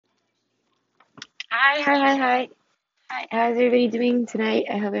Hi. Hi, how's everybody doing tonight?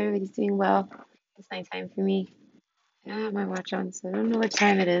 I hope everybody's doing well. It's nighttime for me. I don't have my watch on, so I don't know what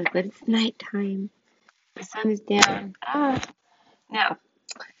time it is, but it's nighttime. The sun is down. Now,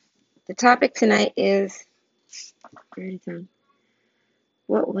 the topic tonight is, where is it?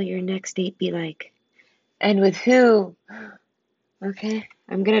 What will your next date be like? And with who? Okay,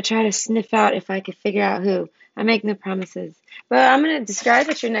 I'm gonna try to sniff out if I could figure out who. I make no promises, but I'm gonna describe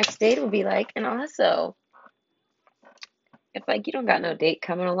what your next date will be like, and also, if like you don't got no date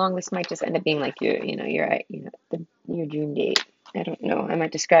coming along, this might just end up being like your dream date. I don't know. I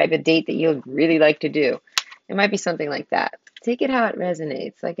might describe a date that you'd really like to do. It might be something like that. Take it how it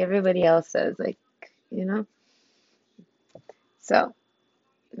resonates, like everybody else says, like, you know. So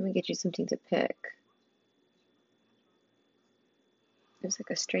let me get you something to pick. There's like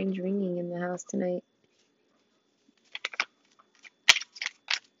a strange ringing in the house tonight.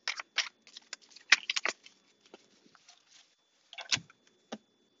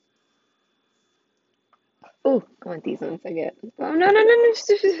 Oh, I want these ones. I get. Oh no!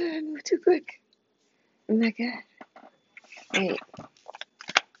 I moved too quick. Oh my god. Wait.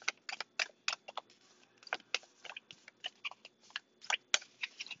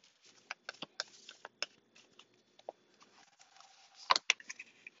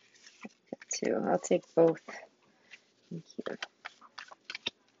 Two. I'll take both. Thank you.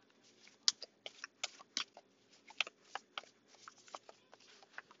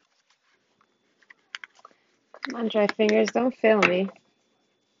 Come on, dry fingers. Don't fail me.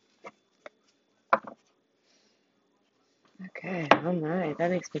 Okay, all right. That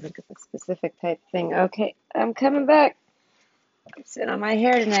makes me look at the specific type thing. Okay, I'm coming back. I'm sitting on my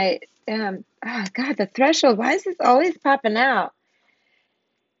hair tonight. Oh God, the threshold. Why is this always popping out?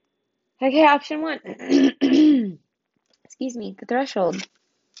 Okay, option one. Excuse me, the threshold.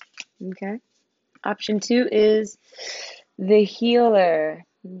 Okay. Option two is the healer.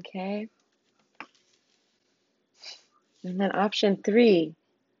 Okay. And then option three,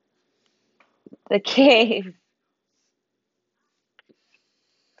 the cave.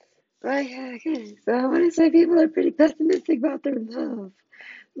 Okay, so I want to say people are pretty pessimistic about their love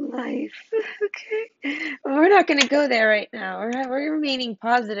life. Okay. Well, we're not going to go there right now. We're remaining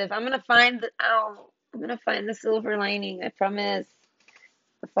positive. I'm going to find the silver lining. I promise.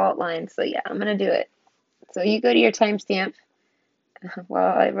 The fault line. So yeah, I'm going to do it. So you go to your timestamp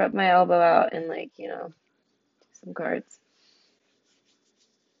while I rub my elbow out and do some cards.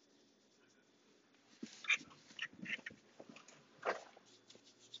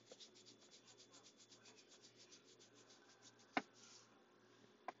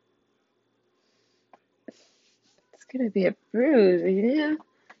 It's going to be a bruise, yeah.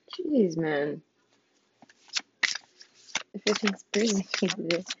 Jeez, man. Everything's bruising.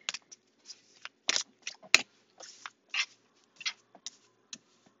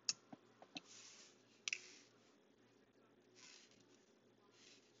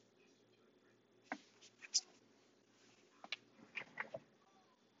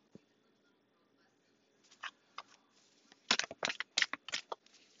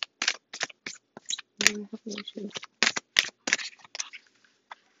 I have lotion.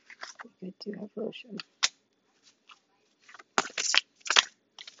 I do have lotion.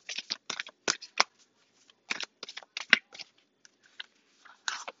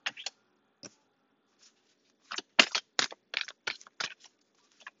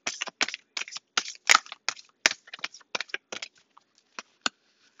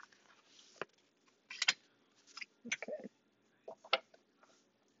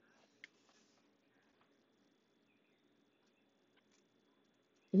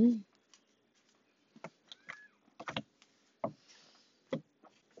 Mm.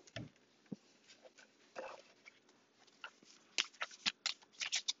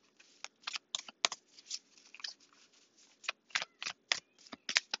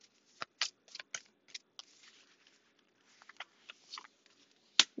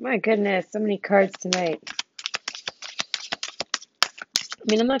 My goodness, so many cards tonight. I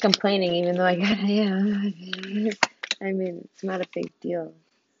mean, I'm not complaining, even though I got, yeah. I mean, it's not a big deal.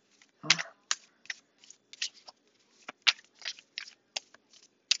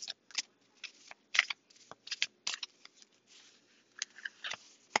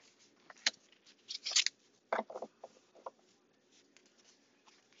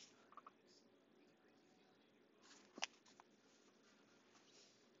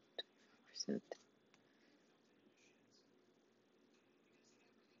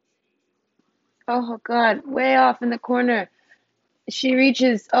 Oh God, way off in the corner. She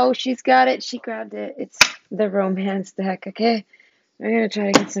reaches. Oh, she's got it. She grabbed it. It's the romance deck. Okay, we're gonna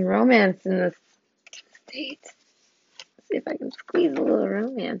try to get some romance in this date. Let's see if I can squeeze a little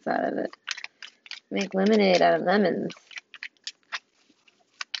romance out of it. Make lemonade out of lemons.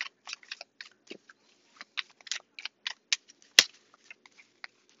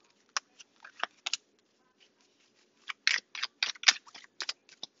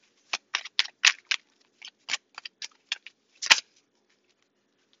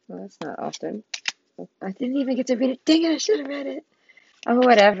 Well, that's not often. I didn't even get to read it. Dang it, I should have read it. Oh,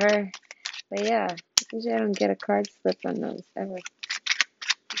 whatever. But yeah, usually I don't get a card slip on those ever.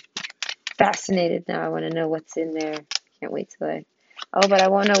 Fascinated now. I want to know what's in there. Can't wait till I. Oh, but I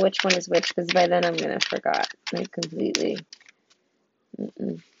won't know which one is which because by then I'm gonna forgot like completely.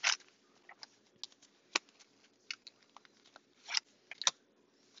 Mm-mm.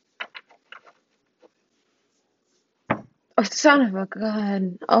 Oh, son of a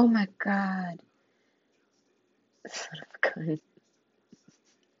gun! Oh my God! Son of a gun!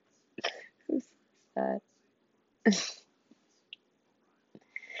 Who's that?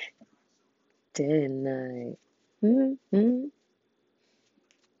 Didn't I? Mm-hmm.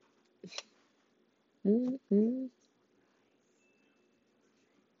 Mm-hmm.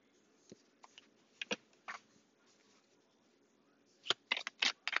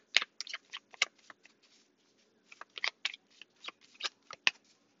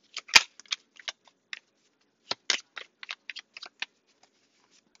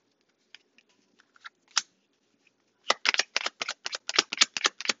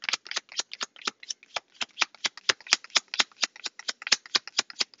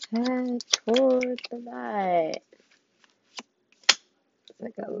 Head toward the light. It's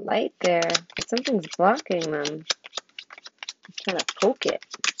like a light there, but something's blocking them. I'm trying to poke it.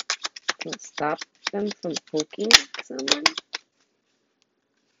 Can it stop them from poking someone?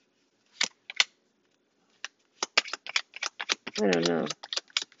 I don't know.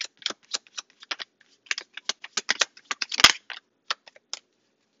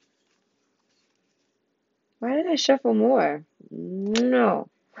 Why did I shuffle more? No.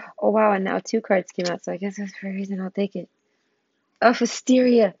 Oh wow, and now two cards came out, so I guess that's for a reason. I'll take it. Oh,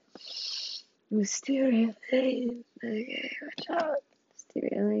 Wisteria. Wisteria Lane. Okay, watch out.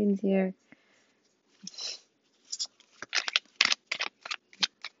 Wisteria Lane's here.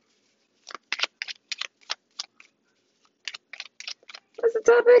 What's the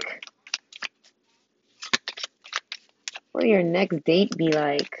topic? What will your next date be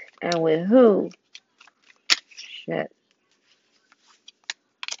like? And with who? Shit.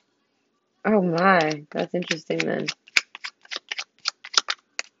 Oh my, that's interesting then.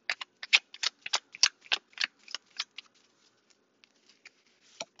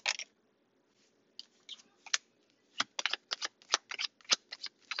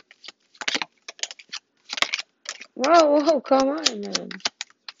 Whoa, whoa, come on, man.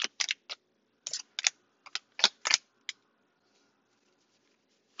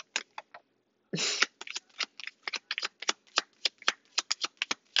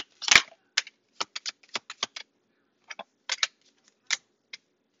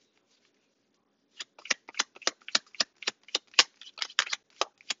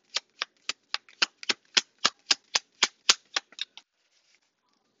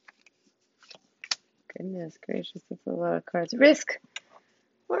 Goodness gracious, that's a lot of cards. Risk!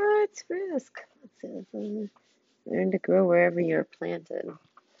 What? Risk? Let's see. Learn to grow wherever you're planted.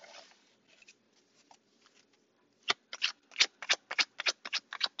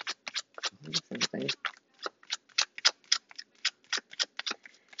 Something.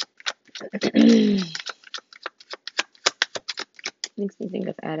 Makes me think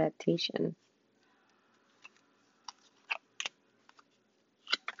of adaptation.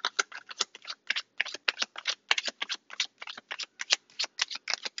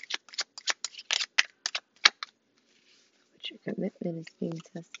 Which your commitment is being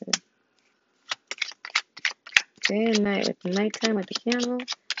tested. Day and night with the nighttime with the candle.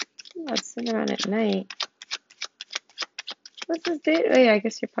 Oh, it's sitting around at night. What's this date? Oh yeah, I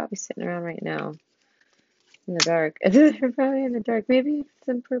guess you're probably sitting around right now. In the dark. You're probably in the dark. Maybe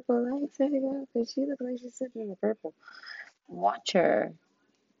some purple lights. There you go. Because she looks like she's sitting in the purple. Watch her.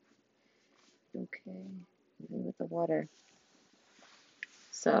 Okay. With the water.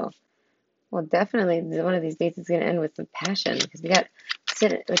 So, well, definitely one of these dates is going to end with some passion because we got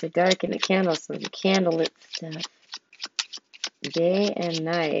sit with the dark and the candle, some candlelit stuff. Day and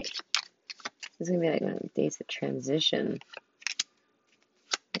night. This is going to be like one of the dates of transition.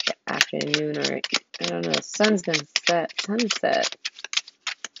 Like the afternoon or, I don't know, sun's going to set, sunset.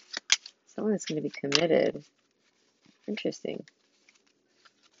 Someone that's going to be committed. Interesting.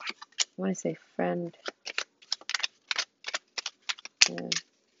 I want to say friend. Yeah.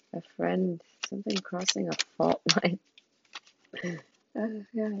 A friend, something crossing a fault line. Oh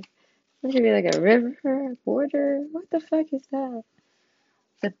God. That could be like a river, a border. What the fuck is that?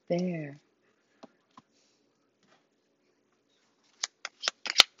 It's a bear.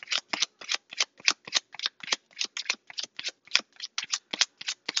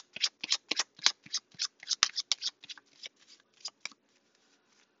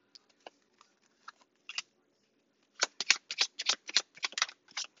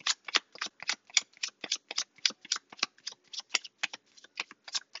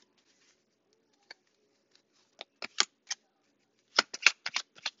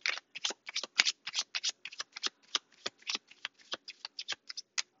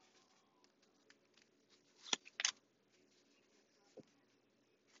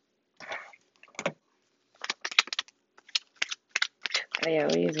 Oh yeah,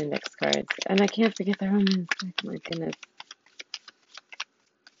 we'll use index cards. And I can't forget the Romans. Oh my goodness.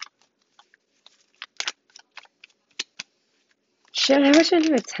 Shit, I wish I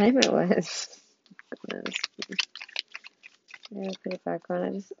knew what time it was. Goodness. I gotta put it back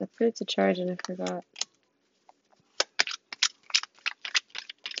on. I put it to charge and I forgot.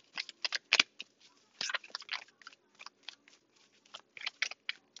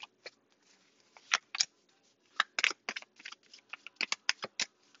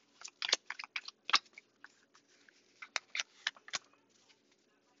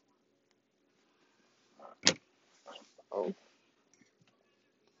 Oh.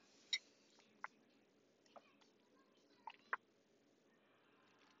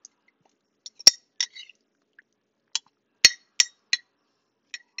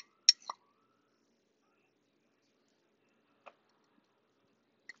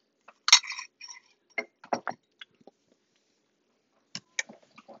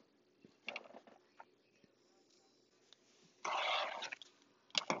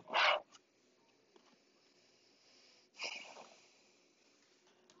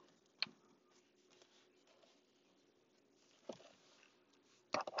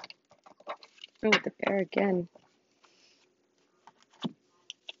 Oh, the bear again.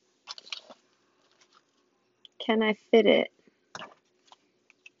 Can I fit it?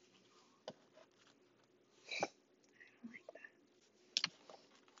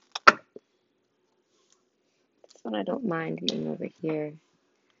 This one I don't mind being over here.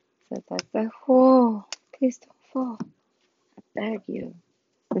 So that's a whoa. Please don't fall. I beg you.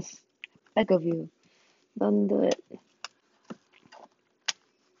 Beg of you. Don't do it.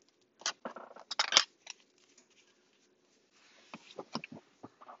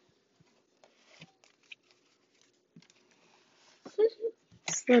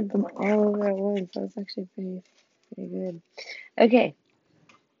 Slid them all over at once. That was actually pretty good. Okay.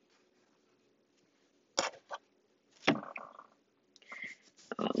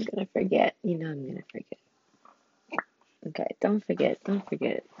 Oh, I'm gonna forget. You know I'm gonna forget. Okay, don't forget. Don't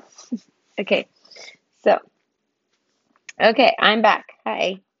forget. Okay, so okay, I'm back.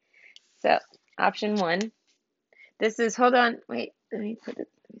 Hi. So option one. This is hold on. Wait, let me see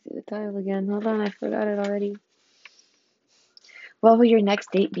the title again. Hold on, I forgot it already. What will your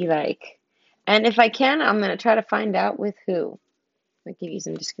next date be like? And if I can, I'm gonna try to find out with who. I'll give you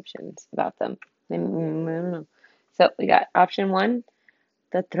some descriptions about them. I don't know. So we got option one,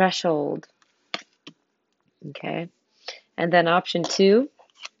 the threshold. Okay. And then option two,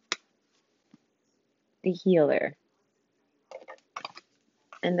 the healer.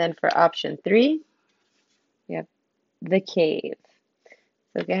 And then for option three, we have the cave.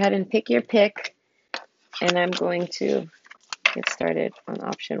 So go ahead and pick your pick, and I'm going to get started on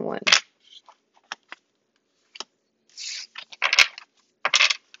option one.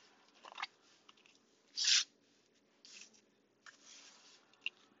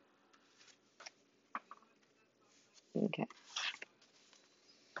 Okay.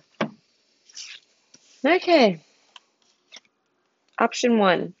 Okay. Option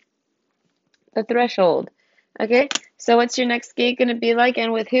one, the threshold. Okay. So what's your next date going to be like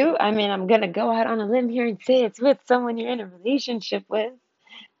and with who? I mean, I'm going to go out on a limb here and say it's with someone you're in a relationship with.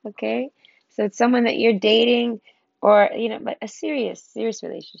 Okay. So it's someone that you're dating or, but a serious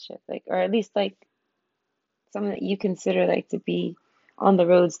relationship, like, or at least like someone that you consider like to be on the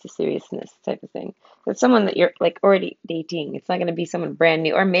roads to seriousness type of thing. So it's someone that you're like already dating. It's not going to be someone brand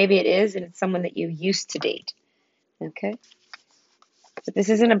new, or maybe it is, and it's someone that you used to date. Okay, but this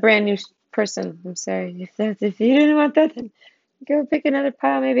isn't a brand new person. I'm sorry if you didn't want that, then go pick another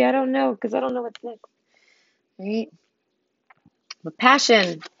pile. Maybe I don't know because I don't know what's next. Right? But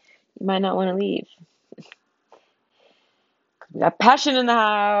passion, you might not want to leave. We got passion in the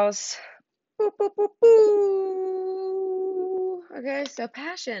house. Boop, boop, boop, boop. Okay, so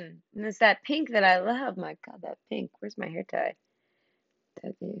passion. And it's that pink that I love. My God, that pink. Where's my hair tie?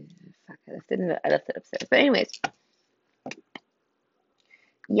 Fuck, I left it upstairs. But anyways,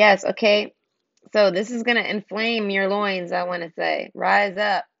 yes, okay. So this is gonna inflame your loins, I want to say. Rise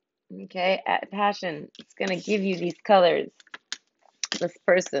up. Okay, at passion. It's gonna give you these colors. This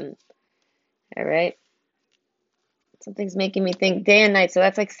person. All right. Something's making me think day and night. So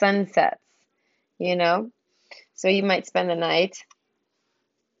that's like sunsets, you know? So you might spend the night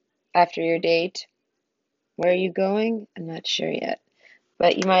after your date. Where are you going? I'm not sure yet.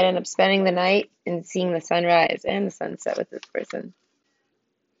 But you might end up spending the night and seeing the sunrise and the sunset with this person.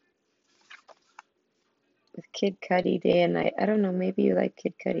 With Kid Cudi day and night. I don't know, maybe you like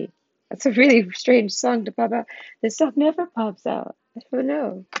Kid Cudi. That's a really strange song to pop out. This song never pops out. I don't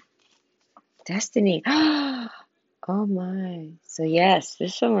know. Destiny. Oh my. So yes,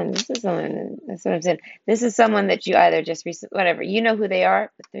 this is someone, that's what I'm saying. This is someone that you either just recently, whatever, you know who they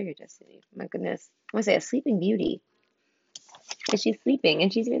are, but they're your destiny. My goodness. I want to say a sleeping beauty. Because she's sleeping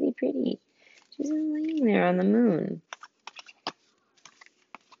and she's really pretty. She's just laying there on the moon.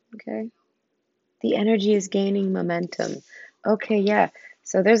 Okay. The energy is gaining momentum. Okay, yeah.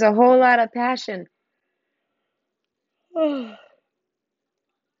 So there's a whole lot of passion.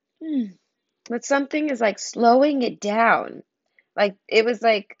 But something is like slowing it down. Like it was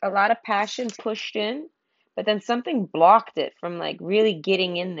like a lot of passion pushed in, but then something blocked it from like really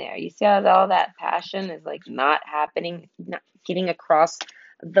getting in there. You see how all that passion is like not happening, not getting across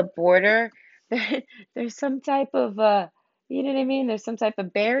the border. There's some type of you know what I mean? There's some type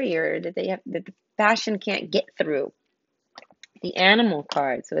of barrier that they have that the passion can't get through. The animal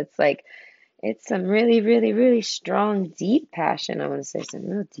card. So it's like it's some really, really, really strong, deep passion. I want to say some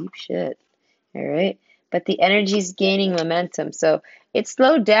real deep shit. All right. But the energy's gaining momentum. So it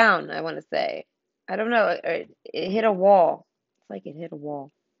slowed down, I want to say. I don't know. It hit a wall. It's like it hit a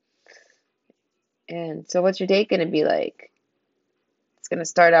wall. And so what's your date going to be like? It's going to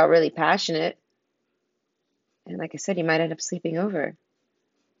start out really passionate. And like I said, you might end up sleeping over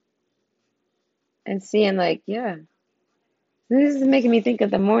and seeing like, yeah. This is making me think of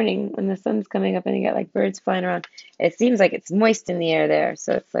the morning when the sun's coming up and you got like birds flying around. It seems like it's moist in the air there.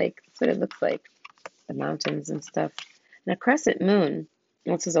 So it's like, that's what it looks like. The mountains and stuff. And a crescent moon.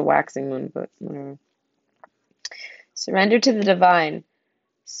 Well, this is a waxing moon, but whatever. Surrender to the divine.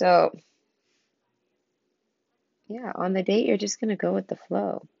 So, yeah, on the date, you're just gonna go with the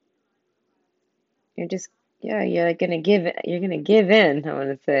flow. You're just, yeah, you're gonna give it, you're gonna give in, I want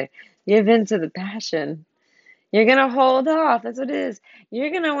to say. Give in to the passion. You're gonna hold off. That's what it is.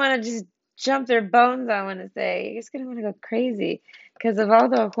 You're gonna want to just jump their bones, I want to say. You're just gonna want to go crazy because of all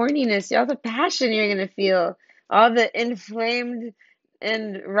the horniness, all the passion you're gonna feel, all the inflamed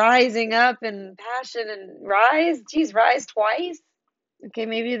and rising up and passion and rise. Geez, rise twice. Okay,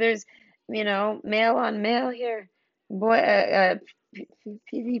 maybe there's, male on male here. Boy,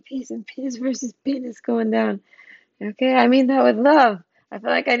 PvPs and penis versus penis going down. Okay, I mean that with love. I feel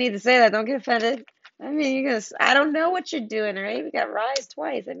like I need to say that. Don't get offended. I mean, I don't know what you're doing, all right? We got rise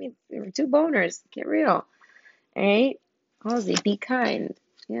twice. I mean, two boners. Get real, all right? Halsey, be kind.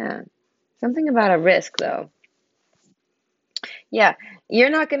 Yeah. Something about a risk, though. Yeah,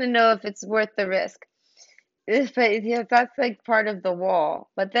 you're not going to know if it's worth the risk. But yeah, that's like part of the wall.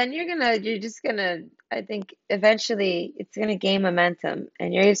 But then you're just gonna, I think eventually it's gonna gain momentum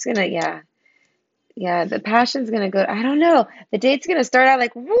and you're just gonna, yeah, yeah, the passion's gonna go, I don't know. The date's gonna start out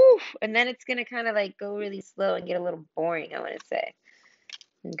like woof, and then it's gonna kind of like go really slow and get a little boring, I want to say.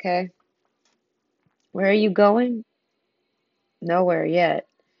 Okay. Where are you going? Nowhere yet.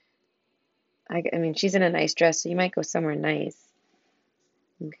 I mean, she's in a nice dress, so you might go somewhere nice.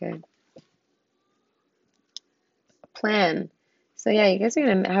 Okay. Plan. So yeah, you guys are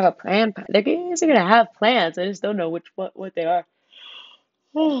gonna have a plan. You guys are gonna have plans. I just don't know what they are.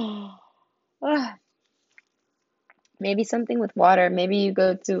 Ah, maybe something with water. Maybe you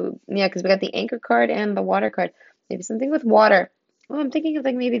go to, yeah, because we got the anchor card and the water card. Maybe something with water. Oh, I'm thinking of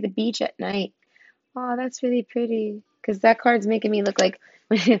like maybe the beach at night. Oh, that's really pretty. Because that card's making me look like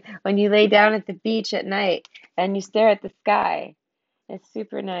when you lay down at the beach at night and you stare at the sky. It's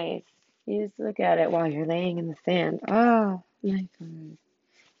super nice. You just look at it while you're laying in the sand. Oh, my God.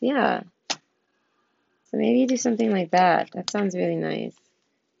 Yeah. So maybe you do something like that. That sounds really nice.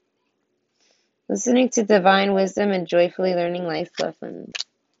 Listening to divine wisdom and joyfully learning life lessons.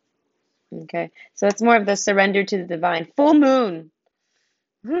 Okay. So it's more of the surrender to the divine. Full moon.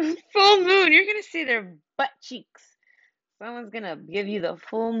 Full moon. You're going to see their butt cheeks. Someone's going to give you the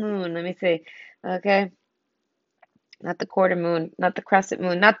full moon. Let me see. Okay. Not the quarter moon, not the crescent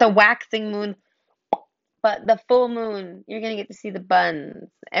moon, not the waxing moon. But the full moon, you're gonna get to see the buns.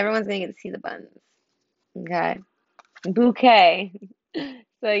 Everyone's gonna get to see the buns. Okay. Bouquet.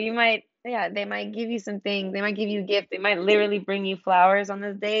 So you might, yeah, they might give you some things. They might give you a gift. They might literally bring you flowers on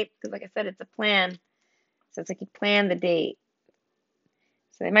this date because, like I said, it's a plan. So it's like you plan the date.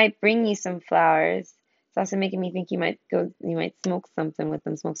 So they might bring you some flowers. It's also making me think you might smoke something with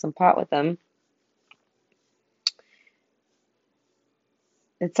them, smoke some pot with them.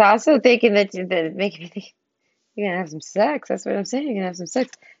 It's also thinking that making me think you're gonna have some sex. That's what I'm saying. You're gonna have some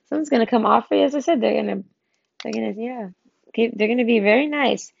sex. Someone's gonna come offer you. As I said, yeah, okay, they're gonna be very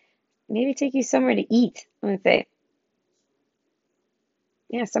nice. Maybe take you somewhere to eat. I would say,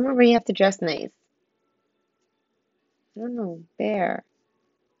 yeah, somewhere where you have to dress nice. I don't know, bear.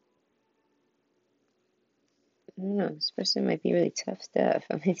 I don't know. This person might be really tough stuff.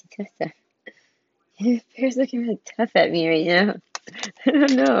 I might be tough stuff. Bear's looking really tough at me right now. I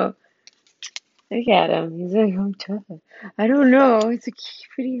don't know. Look at him. He's like, I'm tough. I don't know. It's a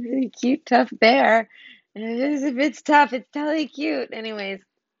pretty, really cute, tough bear. And if it's tough, it's totally cute. Anyways,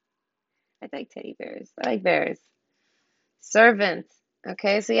 I like teddy bears. I like bears. Servant.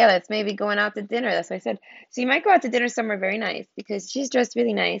 Okay, so yeah, that's maybe going out to dinner. That's what I said. So you might go out to dinner somewhere very nice because she's dressed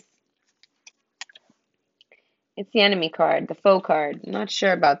really nice. It's the enemy card, the foe card. I'm not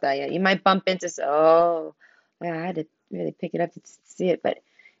sure about that yet. You might bump into, oh, yeah, I had to really pick it up to see it, but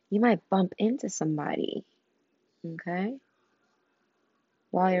you might bump into somebody, okay,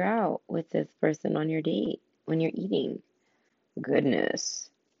 while you're out with this person on your date when you're eating. Goodness.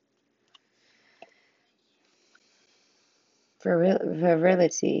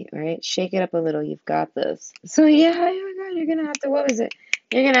 Virility, right? Shake it up a little. You've got this. So yeah, oh my God, you're gonna have to, what was it?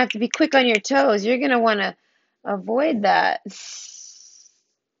 You're gonna have to be quick on your toes. You're gonna want to avoid that.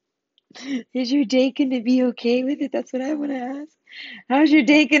 Is your date gonna be okay with it? That's what I want to ask. How's your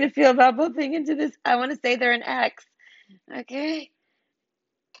date gonna feel about bumping into this? I want to say they're an ex. Okay.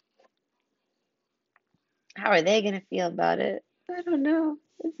 How are they gonna feel about it? I don't know.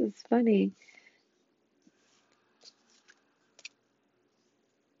 This is funny.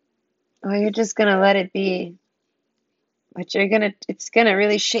 Oh, you're just gonna let it be. But it's gonna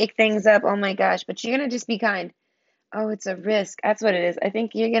really shake things up. Oh my gosh. But you're gonna just be kind. Oh, it's a risk. That's what it is. I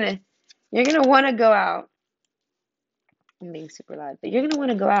think you're gonna want to go out. I'm being super loud, but you're gonna want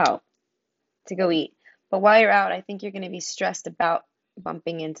to go out to go eat. But while you're out, I think you're gonna be stressed about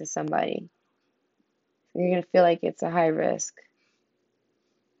bumping into somebody. You're gonna feel like it's a high risk.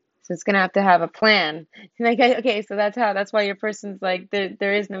 So it's gonna have to have a plan. Like, okay, so that's why your person's like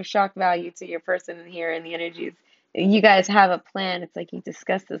there is no shock value to your person in here and the energies. You guys have a plan. It's like you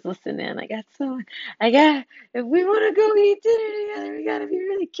discuss this. Listen, man, I got if we want to go eat dinner together, we gotta be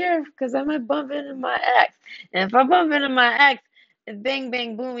really careful because I might bump into my ex. And if I bump into my ex, it's bang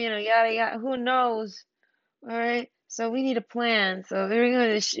bang boom, yada yada. Who knows? All right. So we need a plan. So we're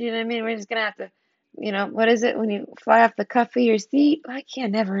going to, you know what I mean? We're just gonna have to, what is it when you fly off the cuff of your seat? I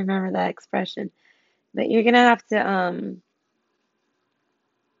can't never remember that expression. But you're gonna have to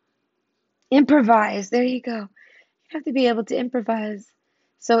improvise. There you go. You have to be able to improvise.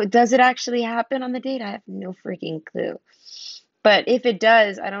 So does it actually happen on the date? I have no freaking clue. But if it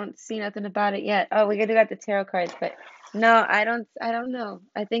does, I don't see nothing about it yet. Oh, we gotta got the tarot cards, but no, I don't know.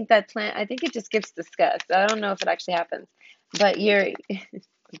 I think it just gets discussed. I don't know if it actually happens. But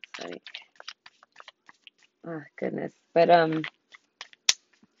it's funny. Oh goodness. But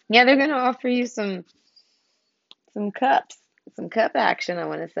yeah, they're gonna offer you some cups, some cup action, I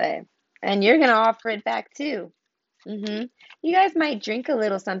want to say. And you're gonna offer it back too. hmm You guys might drink a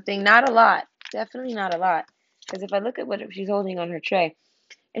little something, not a lot. Definitely not a lot. Because if I look at what she's holding on her tray,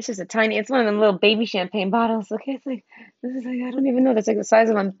 it's just it's one of them little baby champagne bottles. Okay, this is like, I don't even know. That's like the size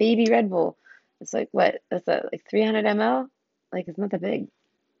of a baby Red Bull. It's like, what? That's like 300 ml? Like, it's not that big.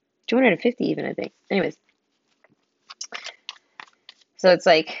 250 even, I think. Anyways, so it's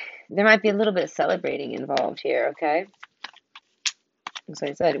like, there might be a little bit of celebrating involved here, okay? As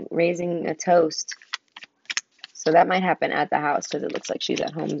I said, raising a toast. So that might happen at the house because it looks like she's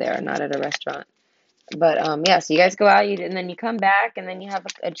at home there, not at a restaurant. But yeah, so you guys go out, and then you come back, and then you have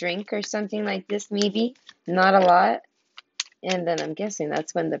a drink or something like this, maybe. Not a lot. And then I'm guessing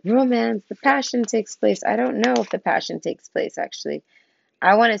that's when the romance, the passion takes place. I don't know if the passion takes place, actually.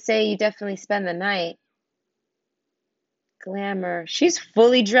 I want to say you definitely spend the night. Glamour. She's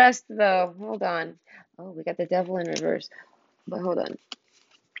fully dressed, though. Hold on. Oh, we got the devil in reverse. But hold on.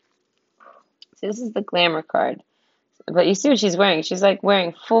 So this is the glamour card. But you see what she's wearing. She's like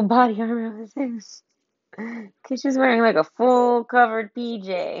wearing full body armor. Because she's wearing like a full covered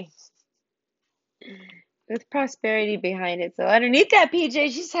PJ with prosperity behind it. So underneath that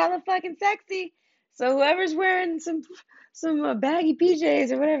PJ, she's hella fucking sexy. So whoever's wearing some baggy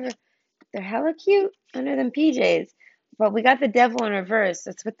PJs or whatever, they're hella cute under them PJs. But we got the devil in reverse.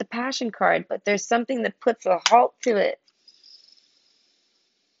 It's with the passion card, but there's something that puts a halt to it.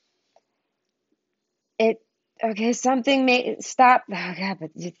 It okay, something may stop. Oh God,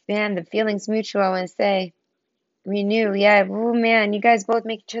 but man, the feeling's mutual. I want to say renew. Yeah. Oh man, you guys both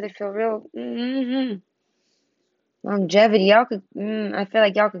make each other feel real. Longevity. Y'all could. I feel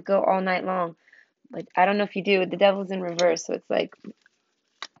like y'all could go all night long. Like I don't know if you do. The devil's in reverse, so it's like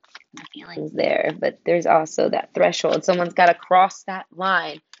the feelings there, but there's also that threshold. Someone's got to cross that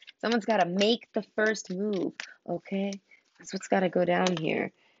line. Someone's got to make the first move. Okay, that's what's got to go down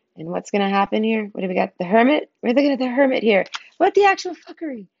here. And what's gonna happen here? What do we got? The hermit? We're looking at the hermit here. What the actual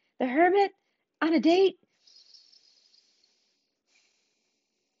fuckery? The hermit on a date?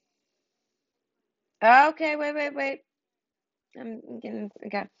 Okay, wait. I'm getting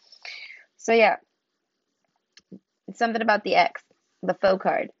okay. So yeah, it's something about the X, the faux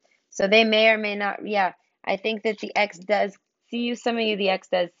card. So they may or may not. Yeah, I think that the X does see you. Some of you, the X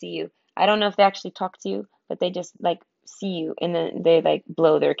does see you. I don't know if they actually talk to you, but they just like see you and then they like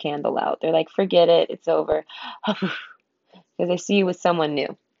blow their candle out. They're like, forget it, it's over. Because they see you with someone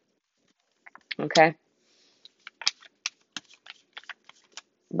new. Okay.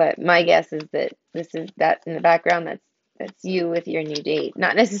 But my guess is that this is that in the background. That's you with your new date.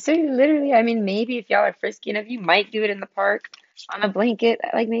 Not necessarily literally. I mean, maybe if y'all are frisky enough, you might do it in the park on a blanket.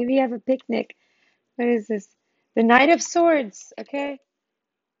 Like maybe you have a picnic. What is this? The Knight of Swords. Okay.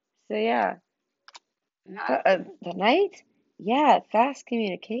 So yeah, the Knight. Yeah, fast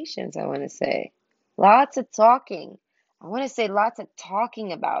communications. I want to say lots of talking. I want to say lots of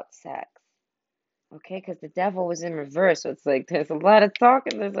talking about sex. Okay, because the devil was in reverse. So it's like there's a lot of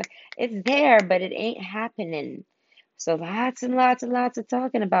talking. There's like it's there, but it ain't happening. So lots and lots and lots of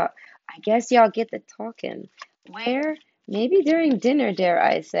talking about. I guess y'all get the talking. Where? Maybe during dinner, dare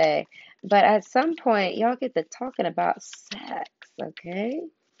I say. But at some point, y'all get the talking about sex, okay?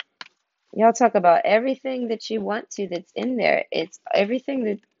 Y'all talk about everything that you want to that's in there. It's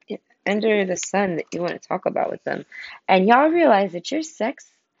everything under the sun that you want to talk about with them. And y'all realize that your sex,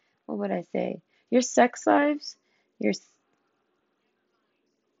 what would I say? Your sex lives, your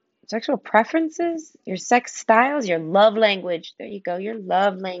sexual preferences, your sex styles, your love language. There you go, your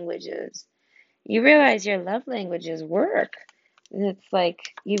love languages. You realize your love languages work. And it's like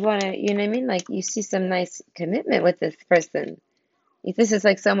you want to, you know what I mean? Like you see some nice commitment with this person. If this is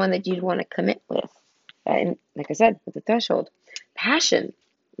like someone that you'd want to commit with. And like I said, with the threshold, passion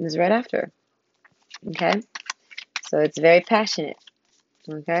is right after. Okay. So it's very passionate.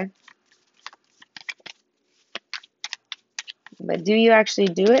 Okay. But do you actually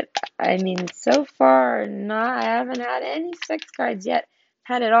do it? I mean, so far, not. I haven't had any sex cards yet.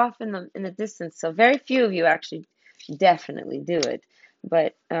 Had it off in the distance. So very few of you actually definitely do it.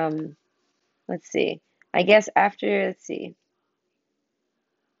 But let's see. I guess after, let's see.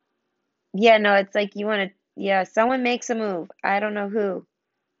 Yeah, no, it's like you want to, yeah, someone makes a move. I don't know who.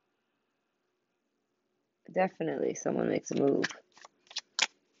 Definitely someone makes a move.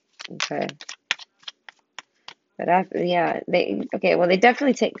 Okay. But after, yeah, okay, well, they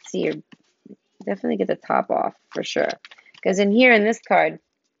definitely definitely get the top off for sure. Because in here, in this card,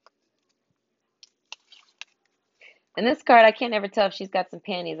 I can't ever tell if she's got some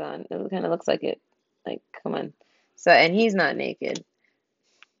panties on. It kind of looks like it. Like, come on. So, and he's not naked.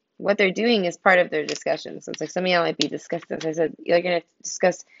 What they're doing is part of their discussion. So it's like some of y'all might be discussing. As I said, you're going to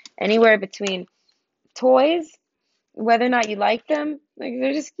discuss anywhere between toys, whether or not you like them. Like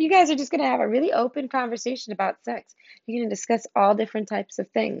they're just, you guys are just going to have a really open conversation about sex. You're going to discuss all different types of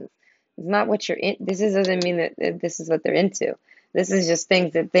things. It's not what you're in. Doesn't mean that this is what they're into. This is just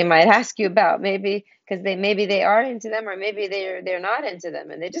things that they might ask you about, maybe because maybe they are into them, or maybe they're not into them,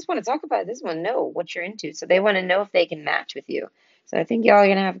 and they just want to talk about it. They just want to know what you're into, so they want to know if they can match with you. So I think y'all are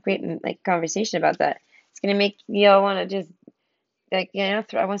gonna have a great like conversation about that. It's gonna make y'all want to just like I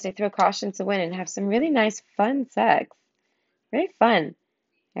want to say throw caution to the wind and have some really nice fun sex. Very fun,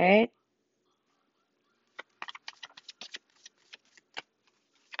 all right?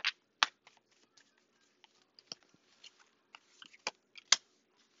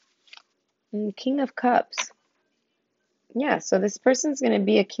 And King of Cups. Yeah, so this person's going to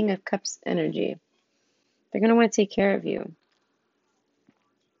be a King of Cups energy. They're going to want to take care of you.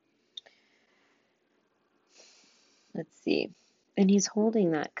 Let's see. And he's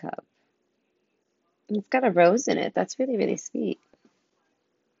holding that cup. It's got a rose in it. That's really, really sweet.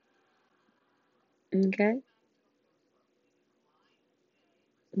 Okay?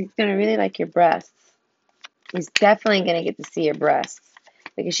 He's going to really like your breasts. He's definitely going to get to see your breasts.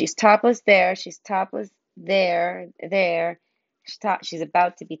 because she's topless there, she's topless there. She's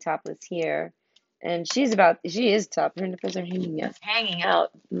about to be topless here. And she is topless. Her nipples are hanging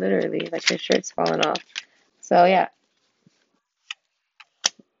out, literally, like her shirt's falling off. So yeah.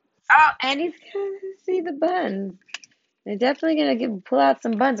 Oh, and he's gonna see the buns. They're definitely gonna pull out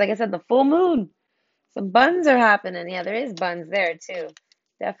some buns. Like I said, the full moon. Some buns are happening. Yeah, there is buns there too.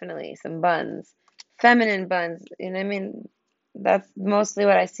 Definitely some buns. Feminine buns. You know what I mean? That's mostly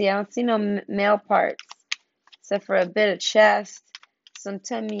what I see. I don't see no male parts except for a bit of chest, some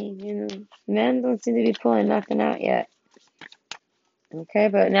tummy. Men don't seem to be pulling nothing out yet. Okay,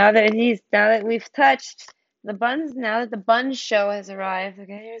 but now that we've touched the buns, now that the bun show has arrived.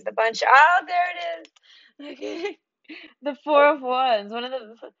 Okay, here's the bun show. Oh, there it is. Okay. The Four of Wands, one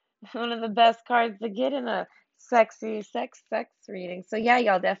of the best cards to get in a sexy sex reading. So yeah,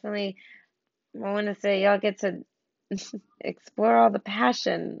 y'all definitely, I want to say y'all get to explore all the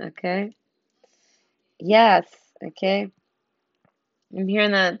passion, okay? Yes, okay. I'm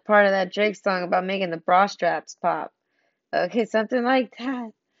hearing that part of that Drake song about making the bra straps pop. Okay, something like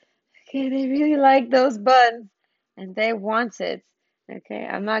that. Okay, they really like those buns and they want it. Okay,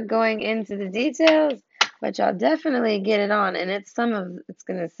 I'm not going into the details, but y'all definitely get it on. And I'm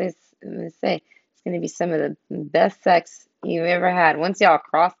gonna say, it's gonna be some of the best sex you've ever had. Once y'all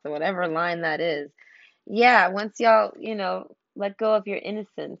cross the whatever line that is. Yeah, once y'all, let go of your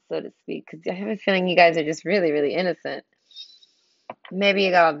innocence, so to speak, because I have a feeling you guys are just really, really innocent. Maybe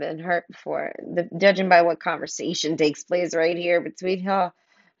you all been hurt before, judging by what conversation takes place right here between y'all.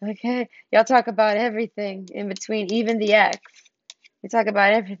 Okay, y'all talk about everything in between, even the ex. We talk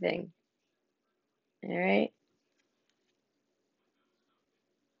about everything. All right.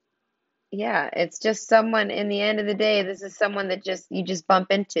 Yeah, it's just someone. In the end of the day, this is someone that you just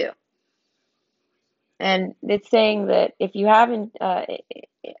bump into, and it's saying that if you haven't,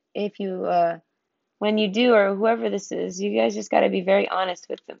 if you when you do, or whoever this is, you guys just got to be very honest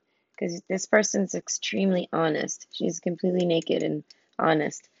with them, because this person's extremely honest. She's completely naked and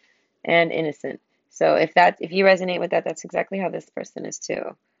honest and innocent. So if you resonate with that, that's exactly how this person is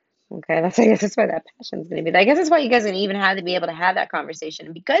too. Okay, I guess that's why that passion's gonna be. I guess that's why you guys are gonna even have to be able to have that conversation.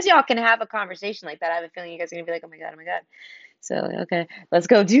 And because y'all can have a conversation like that, I have a feeling you guys are gonna be like, oh my God. So okay, let's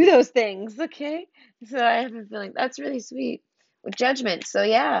go do those things. Okay. So I have a feeling that's really sweet with judgment. So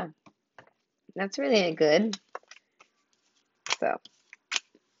yeah, that's really good. So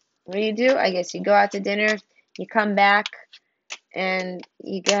what do? I guess you go out to dinner, you come back, and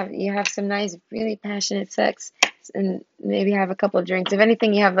you have some nice, really passionate sex, and maybe have a couple of drinks. If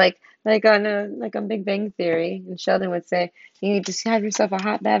anything, you have like on Big Bang Theory, and Sheldon would say, you just have yourself a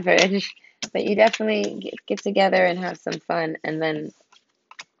hot beverage. But you definitely get together and have some fun, and then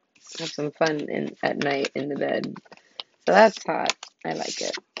have some fun at night in the bed. So that's hot. I like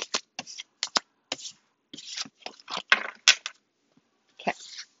it. Okay.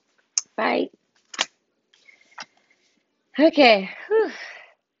 Bye. Okay. Whew.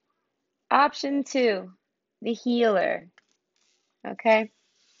 Option 2, the healer. Okay.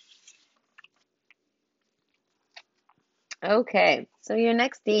 Okay. So your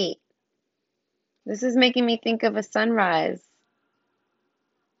next date. This is making me think of a sunrise.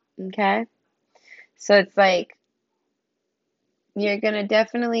 Okay. So it's like you're gonna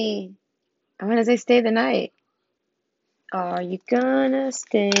definitely, I want to say, stay the night. Are you gonna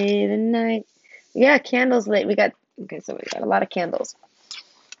stay the night? Yeah, candles lit. Okay, so we got a lot of candles.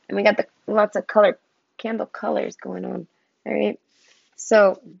 And we got lots of candle colors going on. All right.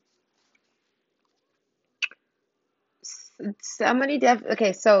 So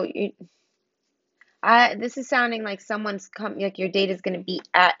okay, so this is sounding like like your date is going to be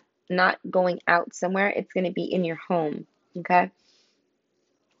not going out somewhere. It's going to be in your home, okay?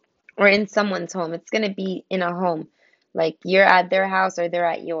 Or in someone's home. It's going to be in a home. Like you're at their house or they're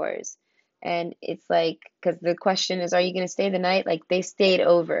at yours. And it's like, because the question is, are you going to stay the night? Like they stayed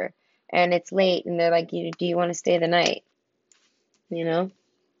over and it's late and they're like, do you want to stay the night? You know?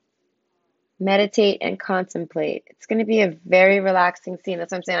 Meditate and contemplate. It's going to be a very relaxing scene.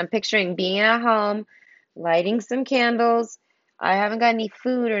 That's what I'm saying. I'm picturing being at home, lighting some candles. I haven't got any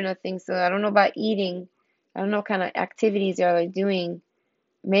food or nothing, so I don't know about eating. I don't know what kind of activities y'all are doing.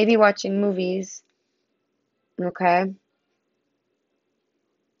 Maybe watching movies. Okay.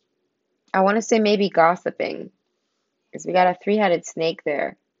 I want to say maybe gossiping, because we got a three-headed snake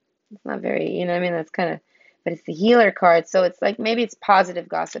there. It's not very, you know what I mean? That's kind of, but it's the healer card. So it's like maybe it's positive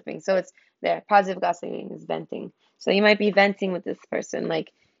gossiping. So it's there. Positive gossiping is venting. So you might be venting with this person.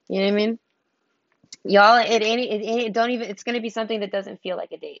 Like, you know what I mean? Y'all, don't even, it's going to be something that doesn't feel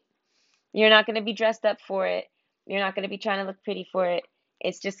like a date. You're not going to be dressed up for it. You're not going to be trying to look pretty for it.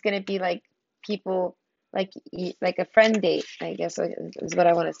 It's just gonna be like people like a friend date, I guess is what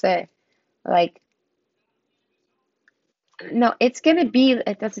I want to say. Like, no, it's gonna be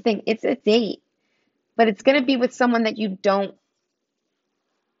that's the thing. It's a date, but it's gonna be with someone that you don't,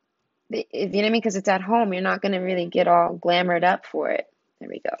 you know what I mean? Because it's at home. You're not gonna really get all glamored up for it. There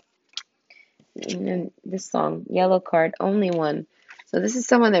we go. And then this song, Yellow Card, Only One. So this is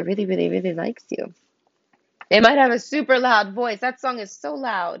someone that really, really, really likes you. They might have a super loud voice. That song is so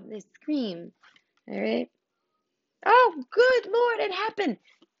loud. They scream. All right. Oh, good Lord, it happened.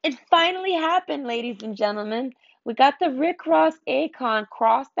 It finally happened, ladies and gentlemen. We got the Rick Ross Akon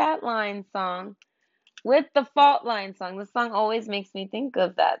Cross That Line song with the Fault Line song. The song always makes me think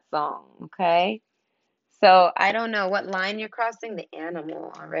of that song, okay? So I don't know what line you're crossing, the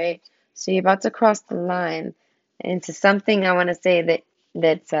animal, all right? So you're about to cross the line into something I want to say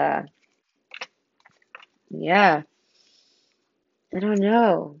that's yeah, I don't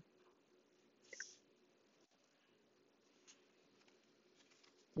know.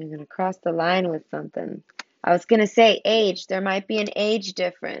 You're gonna cross the line with something. I was gonna say age. There might be an age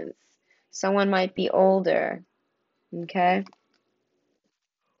difference. Someone might be older, okay?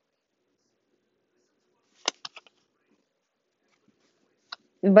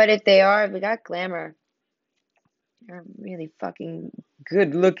 But if they are, we got glamour. They're really fucking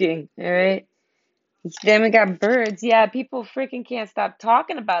good looking, all right? Then we got birds. Yeah, people freaking can't stop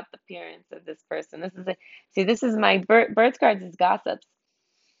talking about the appearance of this person. This is my birds cards is gossips.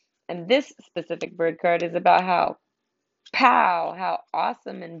 And this specific bird card is about how how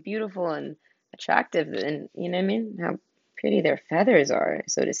awesome and beautiful and attractive and you know what I mean? How pretty their feathers are,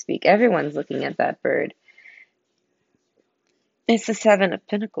 so to speak. Everyone's looking at that bird. It's the Seven of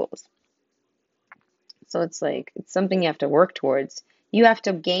Pentacles. So it's like it's something you have to work towards. You have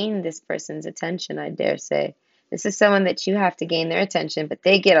to gain this person's attention, I dare say. This is someone that you have to gain their attention, but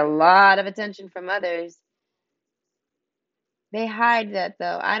they get a lot of attention from others. They hide that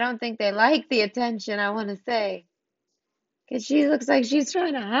though. I don't think they like the attention, I want to say. Because she looks like she's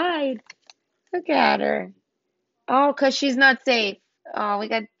trying to hide. Look at her. Oh, because she's not safe. Oh, we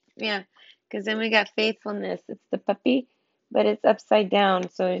got, yeah. Because then we got faithfulness. It's the puppy, but it's upside down.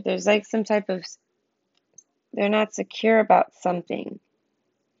 So there's like some type of, they're not secure about something.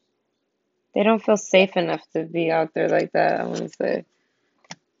 They don't feel safe enough to be out there like that, I want to say.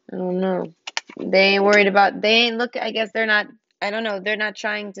 I don't know. They ain't worried about, they ain't look, I guess they're not, I don't know. They're not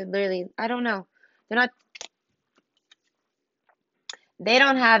trying to literally, I don't know. They're not, they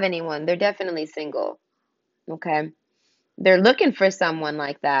don't have anyone. They're definitely single. Okay. They're looking for someone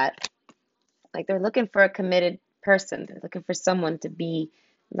like that. Like they're looking for a committed person. They're looking for someone to be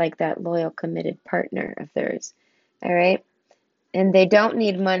like that loyal, committed partner of theirs. All right. And they don't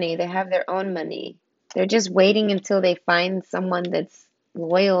need money. They have their own money. They're just waiting until they find someone that's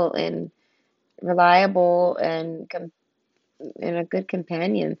loyal and reliable and a good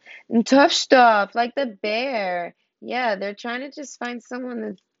companion. And tough stuff like the bear. Yeah, they're trying to just find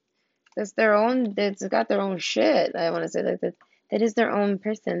someone that's their own, that's got their own shit. I want to say like that is their own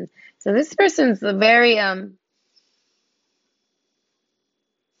person. So this person's a very I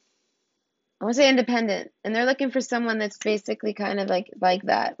want to say independent, and they're looking for someone that's basically kind of like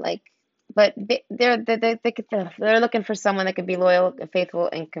that, like, but they're looking for someone that could be loyal,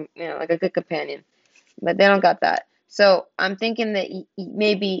 faithful, and like a good companion. But they don't got that. So I'm thinking that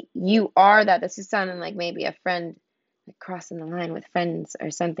maybe you are that. This is sounding like maybe a friend, like crossing the line with friends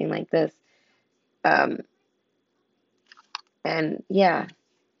or something like this. Um, and yeah,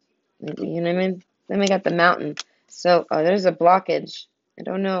 maybe you know what I mean. Then we got the mountain. So there's a blockage. I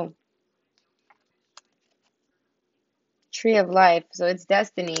don't know. Tree of life. So it's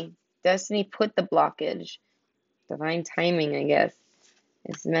destiny. Destiny put the blockage. Divine timing, I guess.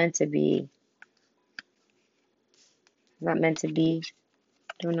 It's meant to be. It's not meant to be.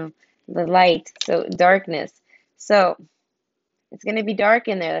 I don't know. The light. So darkness. So it's gonna be dark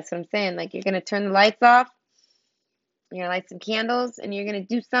in there. That's what I'm saying. Like you're gonna turn the lights off. You're gonna light some candles, and you're gonna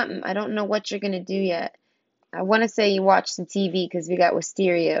do something. I don't know what you're gonna do yet. I want to say you watch some TV because we got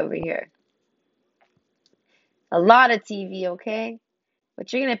wisteria over here. A lot of TV, okay?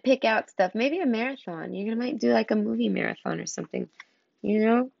 But you're gonna pick out stuff. Maybe a marathon. You're gonna might do like a movie marathon or something. You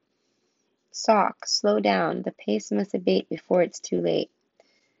know? Sock, slow down. The pace must abate before it's too late.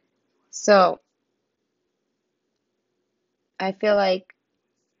 So I feel like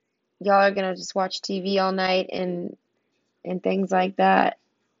y'all are gonna just watch TV all night and things like that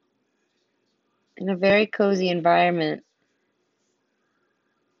in a very cozy environment.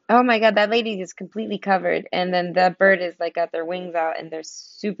 Oh my God, that lady is completely covered, and then the bird is like got their wings out, and they're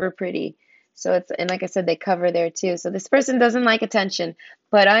super pretty. So it's, and like I said, they cover there too. So this person doesn't like attention,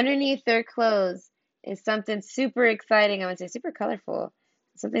 but underneath their clothes is something super exciting. I would say super colorful,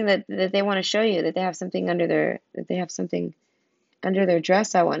 something that they want to show you, that they have something under their, that they have something under their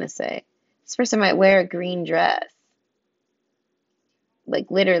dress, I want to say. This person might wear a green dress.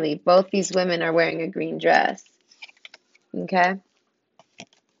 Like literally, both these women are wearing a green dress. Okay?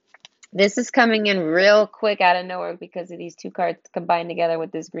 This is coming in real quick out of nowhere because of these two cards combined together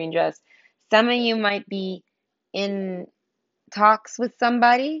with this green dress. Some of you might be in talks with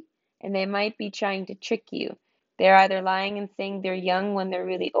somebody and they might be trying to trick you. They're either lying and saying they're young when they're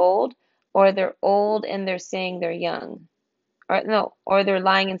really old, or they're old and they're saying they're young. Or no, or they're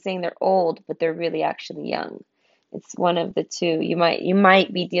lying and saying they're old, but they're really actually young. It's one of the two. You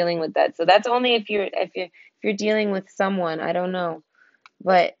might be dealing with that. So that's only if you're dealing with someone. I don't know.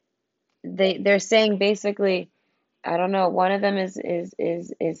 But they're saying basically, I don't know, one of them is you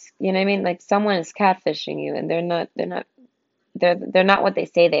know what I mean? Like someone is catfishing you and they're not what they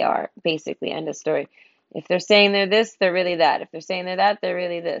say they are, basically, end of story. If they're saying they're this, they're really that. If they're saying they're that, they're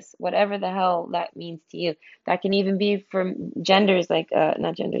really this. Whatever the hell that means to you. That can even be from genders, like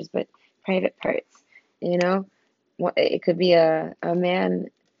not genders, but private parts. You know, it could be a man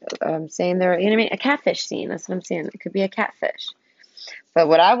saying they're, you know what I mean, a catfish scene. That's what I'm saying. It could be a catfish. But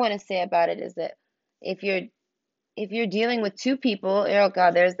what I want to say about it is that if you're if you're dealing with two people, oh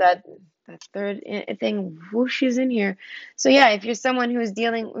God, there's that third thing whooshes in here. So yeah, if you're someone who's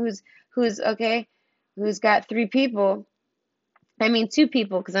dealing, who's okay, who's got three people, I mean two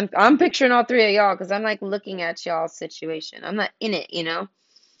people, because I'm picturing all three of y'all, because I'm like looking at y'all's situation. I'm not in it, you know.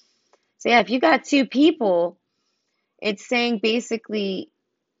 So yeah, if you got two people, it's saying basically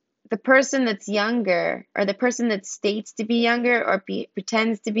the person that's younger, or the person that states to be younger, or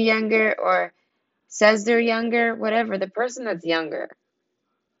pretends to be younger, or says they're younger, whatever, the person that's younger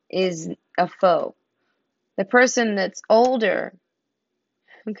is a foe. The person that's older,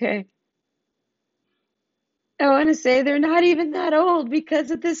 okay, I want to say they're not even that old because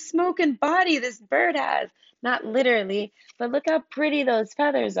of this smoking body this bird has. Not literally, but look how pretty those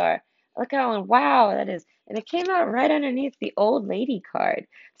feathers are. Look how, wow, that is. And it came out right underneath the old lady card.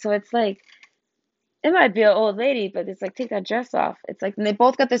 So it's like, it might be an old lady, but it's like, take that dress off. It's like, and they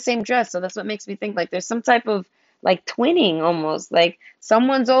both got the same dress. So that's what makes me think like there's some type of like twinning almost. Like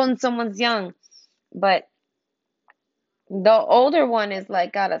someone's old and someone's young. But the older one is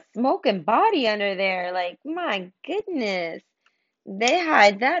like got a smoking body under there. Like, my goodness. They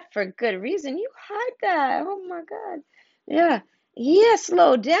hide that for good reason. You hide that. Oh my God. Yeah. Yeah,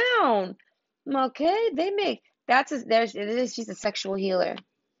 slow down. Okay. They make there's it is she's a sexual healer.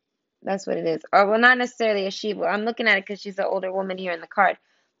 That's what it is. Or well, not necessarily a she, but I'm looking at it because she's an older woman here in the card.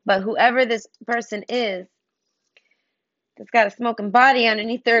 But whoever this person is that's got a smoking body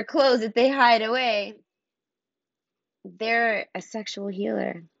underneath their clothes that they hide away, they're a sexual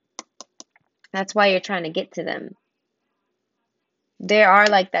healer. That's why you're trying to get to them. They are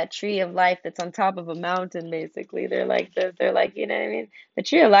like that tree of life that's on top of a mountain, basically. They're like, you know what I mean? The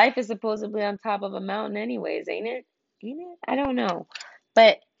tree of life is supposedly on top of a mountain anyways, ain't it? Ain't it? I don't know.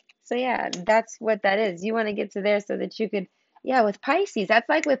 But so yeah, that's what that is. You want to get to there so that you could, yeah, with Pisces. That's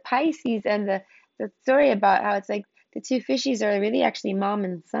like with Pisces and the story about how it's like the two fishies are really actually mom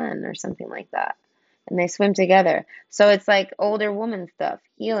and son or something like that. And they swim together. So it's like older woman stuff,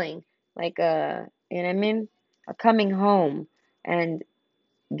 healing, like you know what I mean? A coming home and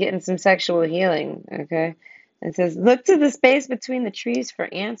getting some sexual healing, okay? It says, look to the space between the trees for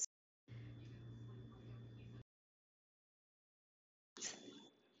answers.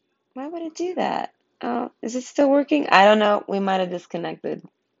 Why would it do that? Oh, is it still working? I don't know. We might have disconnected.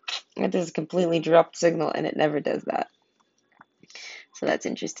 It just completely dropped signal and it never does that. So that's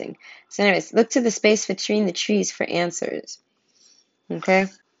interesting. So anyways, look to the space between the trees for answers. Okay?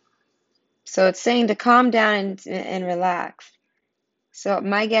 So it's saying to calm down and relax. So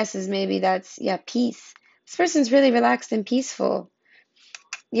my guess is maybe that's, yeah, peace. This person's really relaxed and peaceful.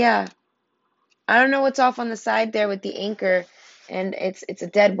 Yeah. I don't know what's off on the side there with the anchor, and it's a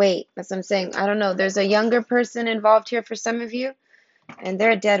dead weight. That's what I'm saying. I don't know. There's a younger person involved here for some of you, and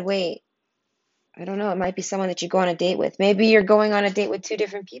they're a dead weight. I don't know. It might be someone that you go on a date with. Maybe you're going on a date with two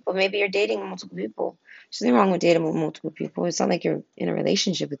different people. Maybe you're dating multiple people. There's nothing wrong with dating with multiple people. It's not like you're in a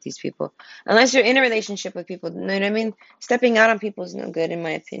relationship with these people. Unless you're in a relationship with people. You know what I mean? Stepping out on people is no good, in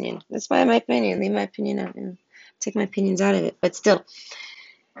my opinion. That's why my opinion. Leave my opinion out. You know, take my opinions out of it. But still.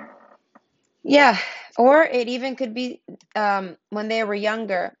 Yeah, or it even could be when they were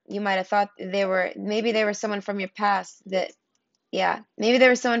younger, you might have thought maybe they were someone from your past that, yeah, maybe there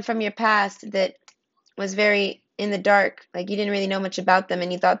was someone from your past that was very in the dark, like you didn't really know much about them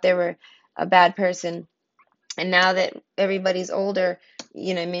and you thought they were a bad person. And now that everybody's older,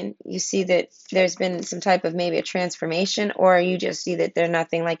 you know what I mean, you see that there's been some type of maybe a transformation, or you just see that they're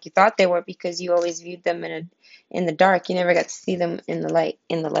nothing like you thought they were because you always viewed them in the dark. You never got to see them in the light.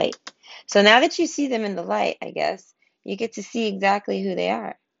 So now that you see them in the light, I guess, you get to see exactly who they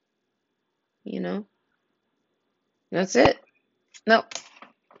are, you know? That's it. Nope.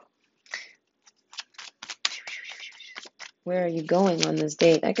 Where are you going on this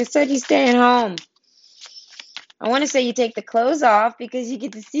date? Like I said, you're staying home. I want to say you take the clothes off because you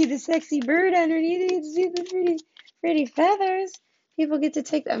get to see the sexy bird underneath. You get to see the pretty feathers. People get to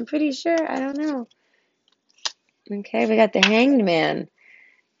take, I'm pretty sure. I don't know. Okay, we got the hanged man.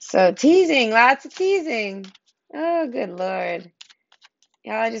 So teasing, lots of teasing. Oh, good Lord.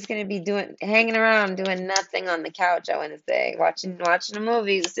 Y'all are just gonna be hanging around, doing nothing on the couch, I want to say. Watching a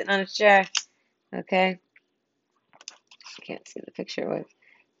movie, sitting on a chair. Okay? I can't see the picture.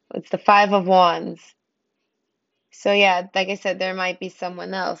 It's the Five of Wands. So yeah, like I said, there might be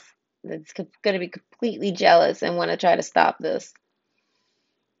someone else that's going to be completely jealous and want to try to stop this.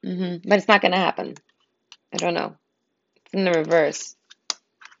 But it's not going to happen. I don't know. It's in the reverse.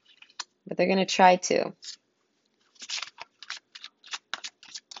 But they're going to try to.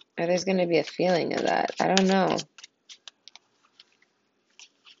 Or there's going to be a feeling of that. I don't know.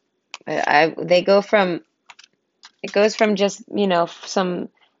 It goes from just, some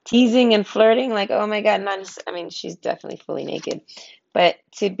teasing and flirting, like, oh my God, I mean, she's definitely fully naked, but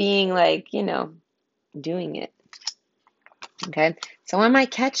to being like, doing it. Okay. Someone might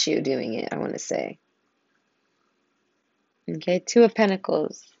catch you doing it, I want to say. Okay. Two of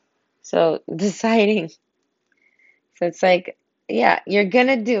Pentacles. So deciding. So it's like, yeah, you're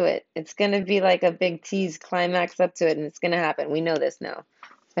gonna do it. It's gonna be like a big tease climax up to it, and it's gonna happen. We know this now.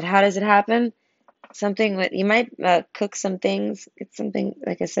 But how does it happen? Something with you might cook some things, get something,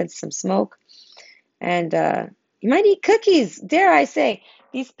 like I said, some smoke, and you might eat cookies. Dare I say,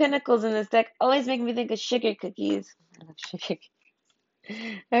 these pinnacles in this deck always make me think of sugar cookies. I love sugar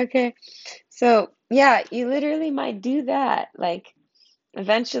cookies. Okay, so yeah, you literally might do that. Like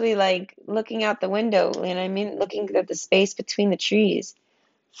eventually, like looking out the window, you know what I mean? Looking at the space between the trees.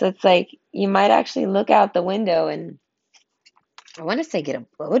 So it's like you might actually look out the window and I want to say get a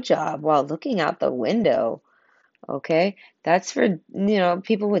blowjob while looking out the window. Okay, that's for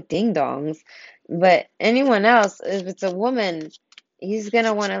people with ding dongs. But anyone else, if it's a woman, he's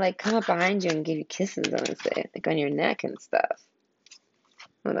gonna want to like come up behind you and give you kisses. I want to say like on your neck and stuff.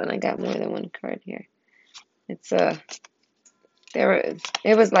 Hold on, I got more than one card here. It's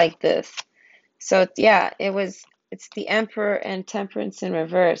it was like this. So yeah, it's the Emperor and Temperance in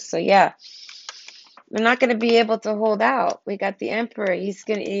reverse. So yeah, we're not gonna be able to hold out. We got the Emperor. It's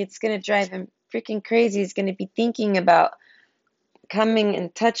gonna drive him freaking crazy. He's gonna be thinking about coming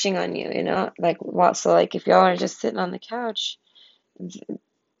and touching on you, like what? So like if y'all are just sitting on the couch, the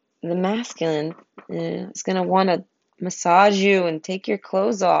masculine is gonna want to massage you and take your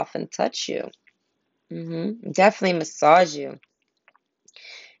clothes off and touch you. Definitely massage you.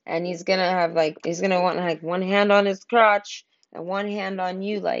 And he's gonna want like one hand on his crotch and one hand on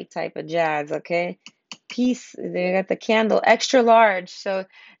you, like type of jazz, okay? Peace. They got the candle extra large. So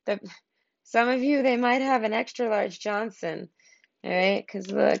the some of you they might have an extra large Johnson, all right? Because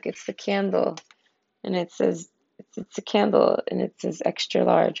look, it's the candle, and it says it's a candle, and it says extra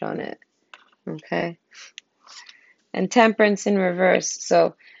large on it, okay? And Temperance in reverse.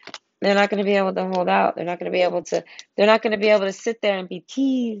 So they're not going to be able to hold out. They're not going to be able to. They're not going to be able to sit there and be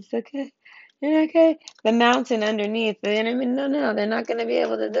teased. Okay, okay. The mountain underneath. The enemy. No. They're not going to be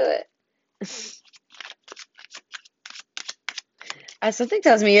able to do it. Something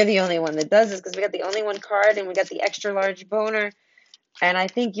tells me you're the only one that does this because we got the only one card and we got the extra large boner. And I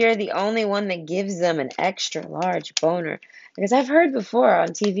think you're the only one that gives them an extra large boner. Because I've heard before on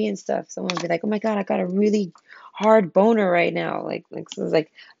TV and stuff, someone would be like, oh my God, I got a really hard boner right now. So it's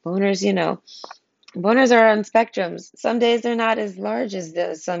like boners, boners are on spectrums. Some days they're not as large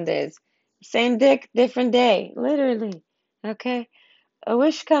as some days. Same dick, different day. Literally. Okay? A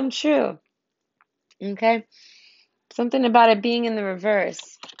wish come true. Okay? Something about it being in the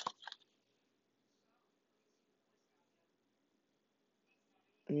reverse.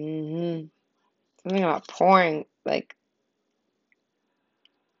 Something about pouring, like,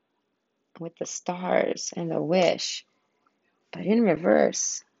 with the stars and the wish. But in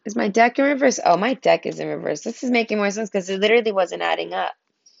reverse. Is my deck in reverse? Oh, my deck is in reverse. This is making more sense because it literally wasn't adding up.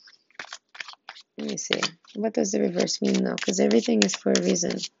 Let me see. What does the reverse mean, though? Because everything is for a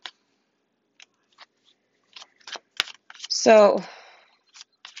reason. So,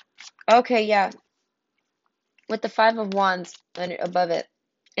 okay, yeah. With the Five of Wands above it,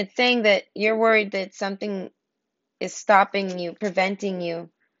 It's saying that you're worried that something is stopping you, preventing you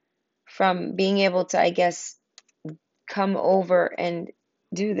from being able to, I guess, come over and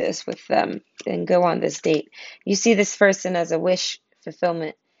do this with them and go on this date. You see this person as a wish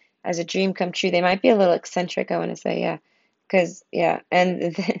fulfillment, as a dream come true. They might be a little eccentric, I want to say, yeah. Because, yeah,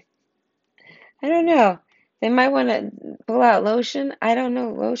 and I don't know. They might want to pull out lotion. I don't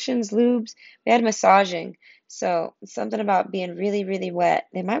know. Lotions, lubes. We had massaging. So something about being really, really wet.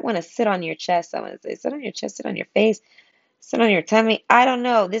 They might want to sit on your chest. I want to say, sit on your chest, sit on your face, sit on your tummy. I don't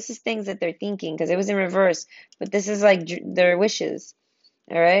know. This is things that they're thinking because it was in reverse. But this is like their wishes.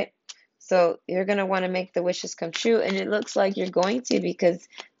 All right. So you're going to want to make the wishes come true. And it looks like you're going to because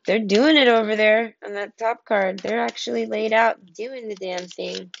they're doing it over there on that top card. They're actually laid out doing the damn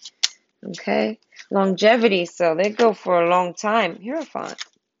thing. Okay. Longevity. So they go for a long time. Hierophant.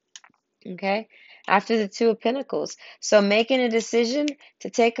 Okay. After the Two of Pentacles. So making a decision to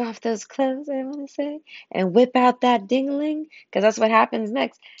take off those clothes, I want to say, and whip out that dingling, because that's what happens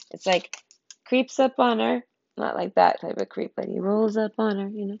next. It's like creeps up on her. Not like that type of creep, but he rolls up on her,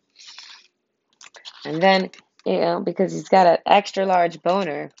 you know. And then, because he's got an extra large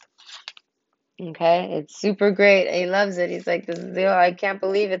boner. Okay. It's super great. He loves it. He's like, this is, I can't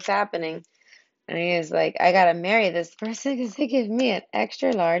believe it's happening. And he is like, I gotta marry this person because they give me an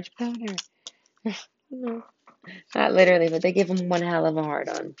extra large boner. No, not literally, but they give him one hell of a hard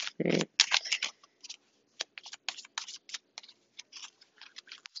on. Right?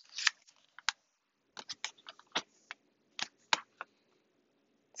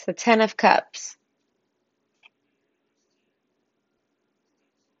 So, Ten of Cups.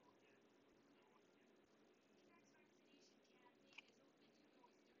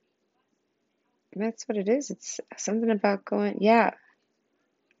 That's what it is. It's something about going, yeah,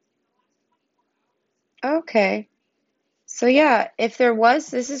 okay. So, yeah, if there was,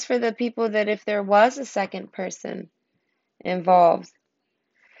 this is for the people that if there was a second person involved,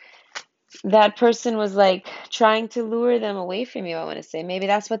 that person was like trying to lure them away from you, I want to say. Maybe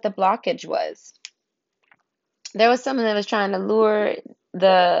that's what the blockage was. There was someone that was trying to lure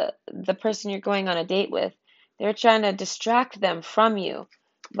the person you're going on a date with. They were trying to distract them from you.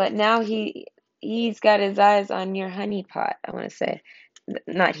 But now he's got his eyes on your honey pot, I want to say.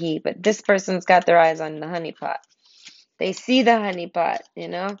 Not he, but this person's got their eyes on the honey pot. They see the honey pot, you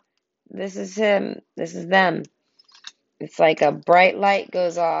know? This is him. This is them. It's like a bright light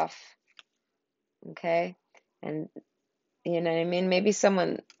goes off, okay? And you know what I mean? Maybe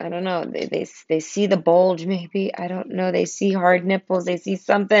someone, I don't know, they see the bulge maybe. I don't know. They see hard nipples, they see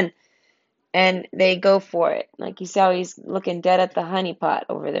something and they go for it. Like you see how he's looking dead at the honey pot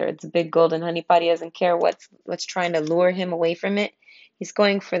over there. It's a big golden honey pot. He doesn't care what's trying to lure him away from it. He's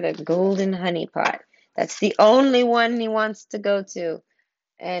going for the golden honey pot. That's the only one he wants to go to.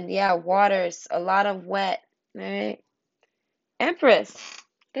 And yeah, waters, a lot of wet, right? Empress.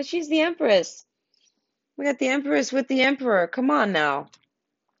 Because she's the Empress. We got the Empress with the Emperor. Come on now.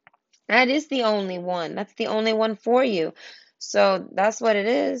 That is the only one. That's the only one for you. So that's what it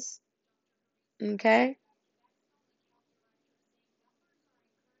is. Okay?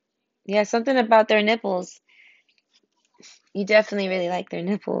 Yeah, something about their nipples. You definitely really like their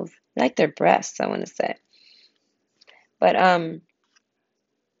nipples. You like their breasts, I want to say. But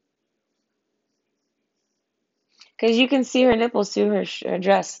because you can see her nipples through her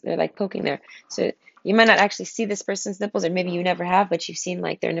dress. They're like poking there. So you might not actually see this person's nipples, or maybe you never have, but you've seen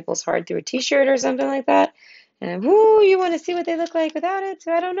like their nipples hard through a t-shirt or something like that. And whoo, you want to see what they look like without it?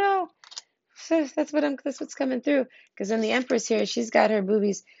 So I don't know. So that's what's coming through. Because then the Empress here, she's got her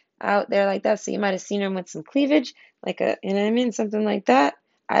boobies out there like that. So you might have seen her with some cleavage, like you know what I mean, something like that.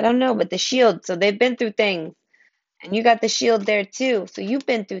 I don't know, but the shield. So they've been through things, and you got the shield there too. So you've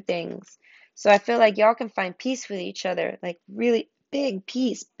been through things. So I feel like y'all can find peace with each other, like really big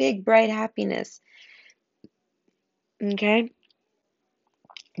peace, big bright happiness. Okay,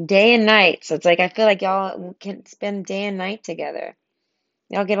 day and night. So it's like I feel like y'all can spend day and night together.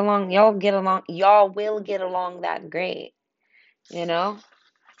 Y'all get along. Y'all get along. Y'all will get along that great. You know.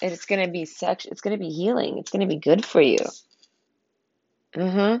 It's gonna be it's gonna be healing. It's gonna be good for you.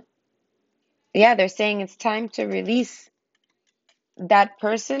 Mm-hmm. Yeah, they're saying it's time to release that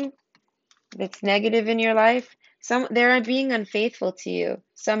person that's negative in your life. They're being unfaithful to you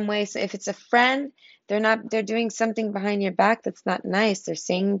some way. So if it's a friend, they're doing something behind your back that's not nice. They're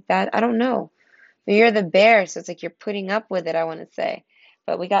saying that, I don't know. But you're the bear, so it's like you're putting up with it, I want to say.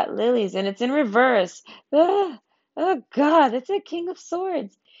 But we got lilies and it's in reverse. Ah, oh God, it's a King of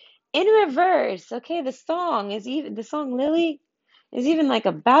Swords. In reverse. Okay, the song Lily is even like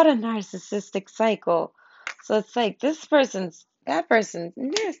about a narcissistic cycle. So it's like this person's That person's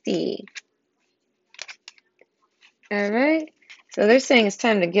nasty. All right. So they're saying it's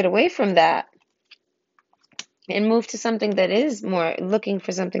time to get away from that and move to something that is more looking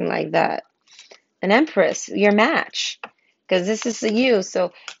for something like that. An empress, your match. Because this is you.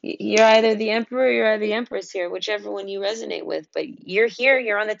 So you're either the emperor or you're the empress here, whichever one you resonate with. But you're here,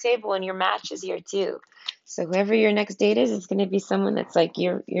 you're on the table, and your match is here too. So whoever your next date is, it's going to be someone that's like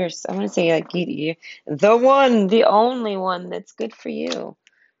you're. I want to say like you, the one, the only one that's good for you.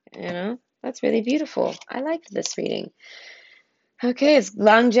 You know, that's really beautiful. I liked this reading. Okay, it's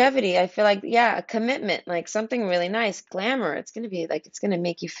longevity. I feel like, yeah, a commitment, like something really nice, glamour. It's gonna be like, it's gonna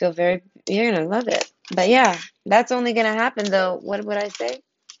make you feel very, you're gonna love it. But yeah, that's only gonna happen though. What would I say?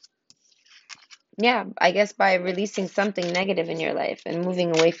 Yeah, I guess by releasing something negative in your life and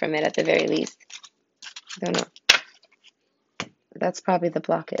moving away from it at the very least. Don't know. That's probably the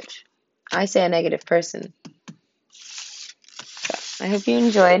blockage. I say a negative person. I hope you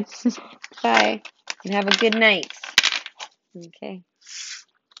enjoyed. Bye, and have a good night. Okay.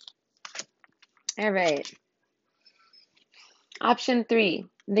 All right. Option 3,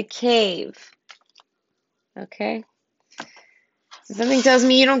 the cave. Okay. So something tells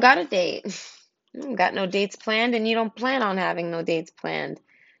me you don't got a date. You don't got no dates planned, and you don't plan on having no dates planned.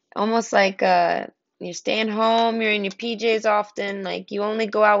 Almost like you're staying home, you're in your PJs often, like you only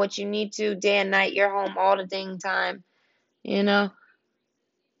go out what you need to day and night, you're home all the dang time, you know?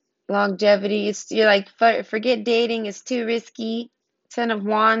 Longevity, you're like forget dating, it's too risky. Ten of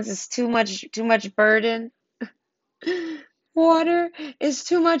Wands is too much burden. Water is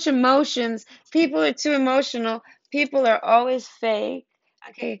too much emotions. People are too emotional. People are always fake.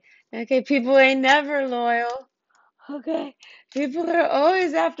 Okay, okay, people ain't never loyal. Okay, people are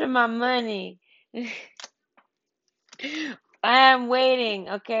always after my money. I am waiting,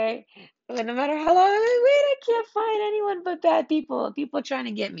 okay? But no matter how long I wait, I can't find anyone but bad people. People trying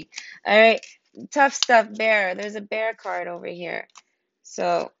to get me. All right, tough stuff, bear. There's a bear card over here.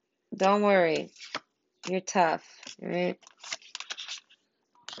 So don't worry. You're tough, all right?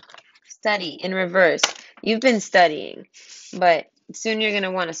 Study in reverse. You've been studying, but soon you're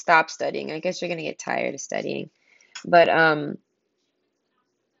gonna want to stop studying. I guess you're gonna get tired of studying. But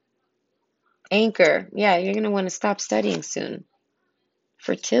anchor, yeah, you're gonna want to stop studying soon.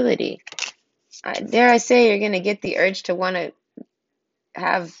 Fertility. Dare I say you're gonna get the urge to want to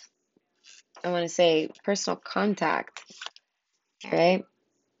have, I want to say, personal contact, right?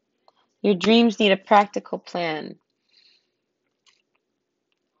 Your dreams need a practical plan.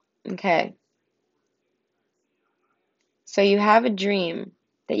 Okay. So you have a dream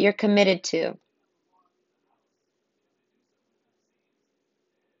that you're committed to.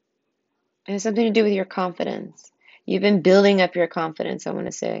 It has something to do with your confidence. You've been building up your confidence, I want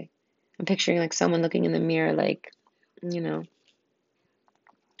to say. I'm picturing like someone looking in the mirror, like, you know.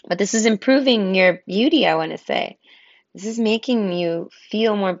 But this is improving your beauty, I want to say. This is making you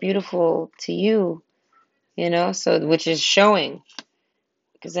feel more beautiful to you, so which is showing.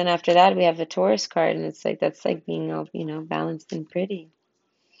 Because then after that, we have the Taurus card, and it's like that's like being all, balanced and pretty.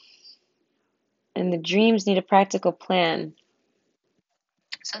 And the dreams need a practical plan.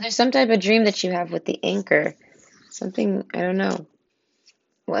 So there's some type of dream that you have with the anchor. Something, I don't know.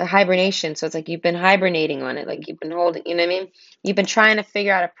 Well, hibernation. So it's like you've been hibernating on it, like you've been holding, you know what I mean? You've been trying to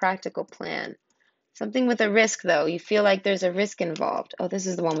figure out a practical plan. Something with a risk, though. You feel like there's a risk involved. Oh, this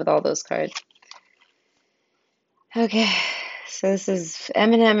is the one with all those cards. Okay, so this is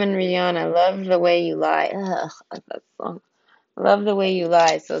Eminem and Rihanna. Love the way you lie. Ugh, I love that song. Love the way you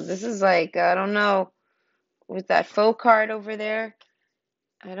lie. So this is like, I don't know, with that faux card over there.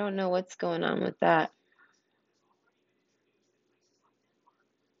 I don't know what's going on with that.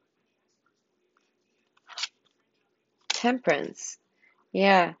 Temperance.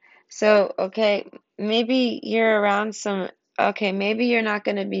 Yeah. So, okay, maybe you're around some, okay, maybe you're not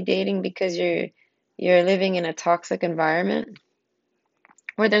going to be dating because you're living in a toxic environment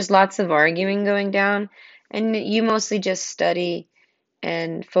where there's lots of arguing going down, and you mostly just study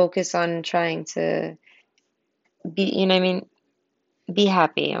and focus on trying to be, what I mean, be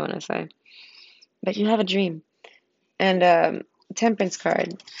happy, I want to say. But you have a dream. And temperance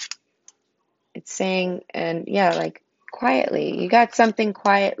card, it's saying, and yeah, like quietly, you got something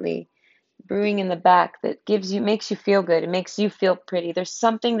quietly brewing in the back that makes you feel good. It makes you feel pretty. There's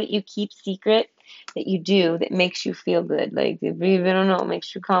something that you keep secret that you do that makes you feel good. Like, I don't know,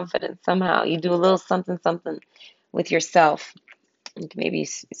 makes you confident somehow. You do a little something, something with yourself. Like maybe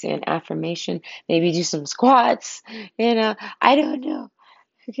say an affirmation, maybe do some squats, I don't know.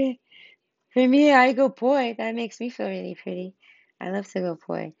 Okay. For me, I go, boy, that makes me feel really pretty. I love to go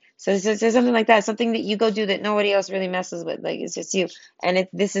poi. So it's something like that, something that you go do that nobody else really messes with. Like it's just you. And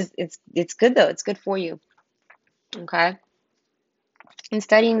it's good though. It's good for you. Okay. And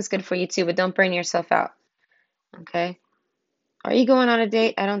studying is good for you too, but don't burn yourself out. Okay. Are you going on a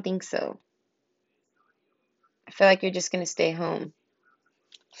date? I don't think so. I feel like you're just gonna stay home.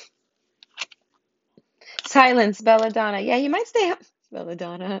 Silence, Belladonna. Yeah, you might stay home.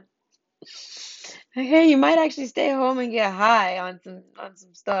 Belladonna. Okay, you might actually stay home and get high on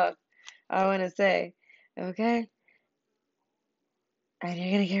some stuff. I want to say, okay, and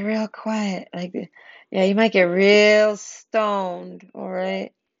you're gonna get real quiet. Yeah, you might get real stoned. All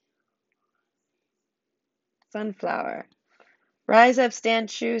right, sunflower. Rise up, stand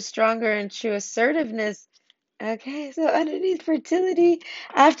true, stronger and true assertiveness. Okay, so underneath fertility,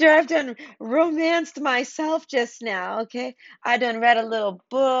 after I've done romanced myself just now, okay, I done read a little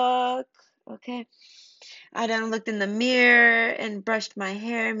book, okay, I done looked in the mirror and brushed my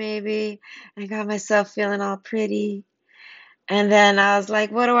hair maybe, and got myself feeling all pretty. And then I was like,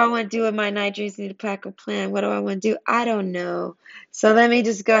 what do I want to do with my night? Dreams need to pack a plan. What do I want to do? I don't know. So let me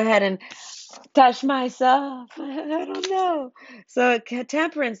just go ahead and touch myself. I don't know. So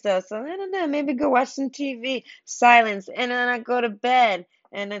temperance though. So I don't know. Maybe go watch some TV. Silence. And then I go to bed.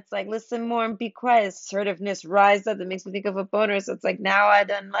 And it's like listen more and be quiet. Assertiveness rise up. That makes me think of a boner. So it's like now I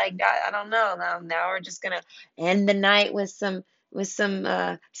done like I don't know. Now we're just gonna end the night with some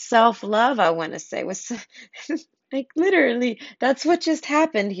self love. I want to say with some, like literally. That's what just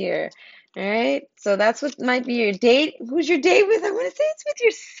happened here. All right. So that's what might be your date. Who's your date with? I want to say it's with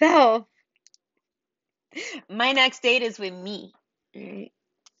yourself. My next date is with me. Right.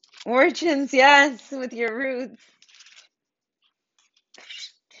 Origins, yes, with your roots.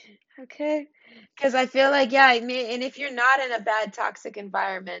 Okay. Because I feel like, yeah, and if you're not in a bad toxic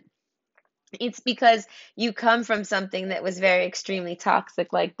environment, it's because you come from something that was very extremely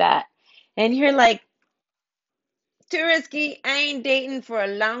toxic like that. And you're like, too risky. I ain't dating for a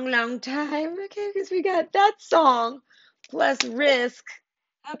long, long time. Okay. Because we got that song plus risk.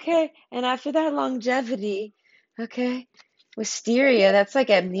 Okay. And after that longevity, okay. Wisteria, that's like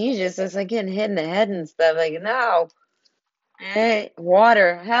amnesia. So it's like getting hit in the head and stuff. Like, no. Hey,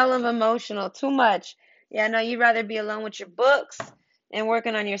 water, hell of emotional, too much. Yeah, no, you'd rather be alone with your books and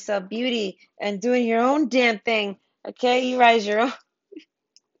working on your self beauty and doing your own damn thing. Okay, you rise your own.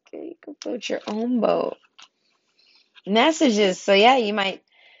 Okay, you can float your own boat. Messages. So yeah, you might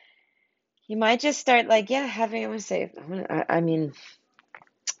just start like yeah having. I want to say. I mean,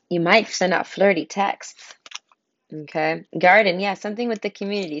 you might send out flirty texts. Okay. Garden, yeah, something with the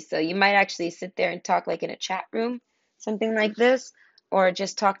community. So you might actually sit there and talk like in a chat room, something like this, or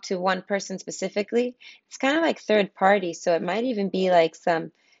just talk to one person specifically. It's kind of like third party. So it might even be like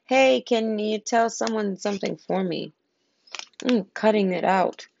hey, can you tell someone something for me? Cutting it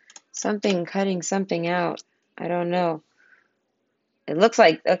out. Cutting something out. I don't know. It looks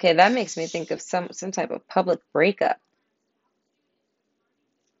like, okay, that makes me think of some type of public breakup.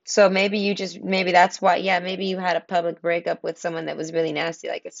 So maybe that's why, yeah, maybe you had a public breakup with someone that was really nasty,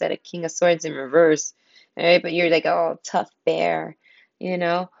 like I said, a King of Swords in reverse, right? But you're like, oh, tough bear, you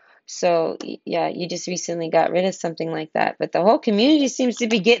know? So, yeah, you just recently got rid of something like that. But the whole community seems to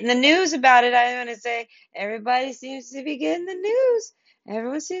be getting the news about it. I want to say everybody seems to be getting the news.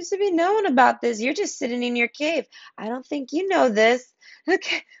 Everyone seems to be knowing about this. You're just sitting in your cave. I don't think you know this.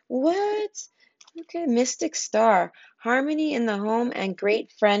 Okay, what? Okay, Mystic Star, harmony in the home and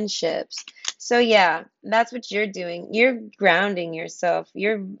great friendships. So yeah, that's what you're doing. You're grounding yourself.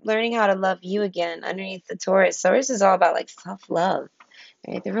 You're learning how to love you again underneath the Taurus. Taurus is all about like self-love,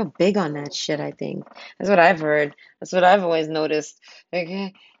 right? They're real big on that shit, I think. That's what I've heard. That's what I've always noticed.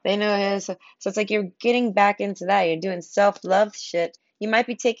 Okay, they know it. So it's like you're getting back into that. You're doing self-love shit. You might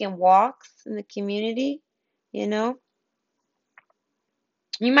be taking walks in the community, you know?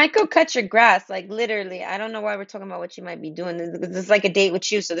 You might go cut your grass, like literally. I don't know why we're talking about what you might be doing. This is like a date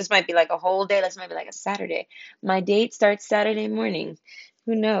with you, so this might be like a whole day. This might be like a Saturday. My date starts Saturday morning.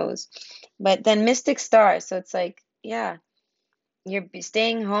 Who knows? But then Mystic Star, so it's like, yeah, you're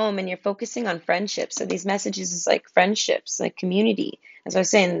staying home and you're focusing on friendships. So these messages is like friendships, like community. As I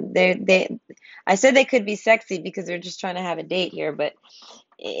was saying, I said they could be sexy because they're just trying to have a date here, but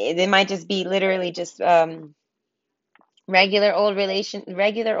they might just be literally just regular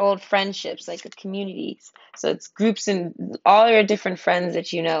old friendships like communities, so it's groups and all your different friends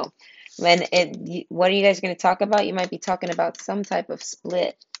that you know. What are you guys going to talk about? You might be talking about some type of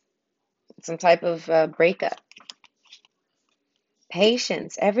split, some type of breakup.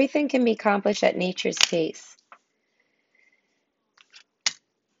 Patience, everything can be accomplished at nature's pace.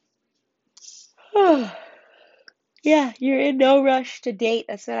 Yeah, you're in no rush to date.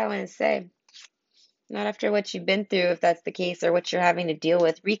 That's what I want to say. Not after what you've been through, if that's the case, or what you're having to deal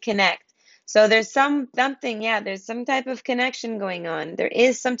with. Reconnect. So there's something, yeah, there's some type of connection going on. There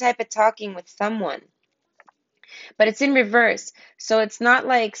is some type of talking with someone, but it's in reverse. So it's not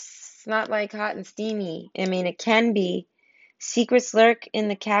like hot and steamy. I mean, it can be. Secrets lurk in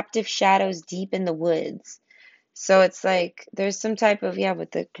the captive shadows deep in the woods. So it's like there's some type of, yeah,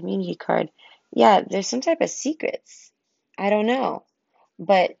 with the community card. Yeah, there's some type of secrets. I don't know.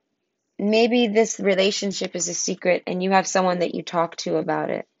 But maybe this relationship is a secret and you have someone that you talk to about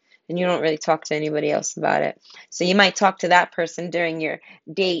it and you don't really talk to anybody else about it. So you might talk to that person during your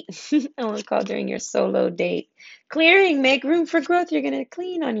date. I want to call it during your solo date. Clearing, make room for growth. You're going to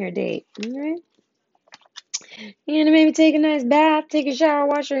clean on your date. All right. You're going to maybe take a nice bath, take a shower,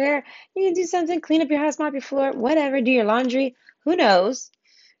 wash your hair. You can do something, clean up your house, mop your floor, whatever, do your laundry. Who knows?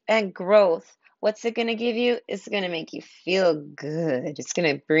 And growth. What's it going to give you? It's going to make you feel good. It's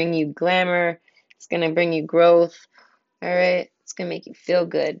going to bring you glamour. It's going to bring you growth. All right. It's going to make you feel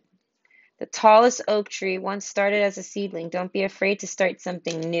good. The tallest oak tree once started as a seedling. Don't be afraid to start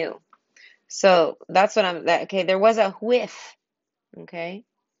something new. So that's what okay. There was a whiff. Okay.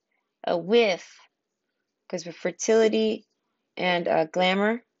 A whiff. Because with fertility and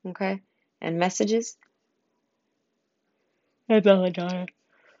glamour. Okay. And messages. I apologize.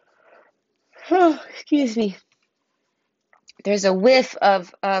 Oh, excuse me. There's a whiff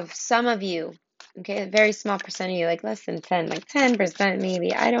of some of you, okay, a very small percent of you, like less than 10, like 10%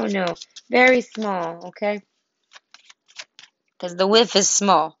 maybe, I don't know, very small, okay, because the whiff is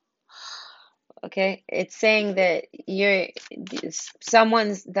small, okay, it's saying that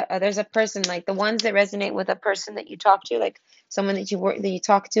there's a person, like the ones that resonate with a person that you talk to, like someone that you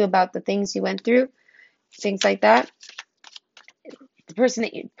talk to about the things you went through, things like that, a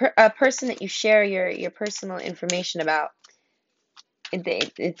person that you share your personal information about,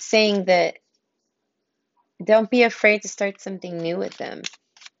 it's saying that don't be afraid to start something new with them.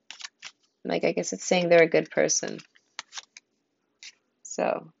 Like, I guess it's saying they're a good person.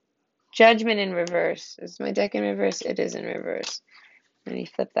 So, judgment in reverse. Is my deck in reverse? It is in reverse. Let me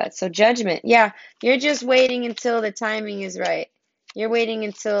flip that. So, judgment. Yeah, you're just waiting until the timing is right. You're waiting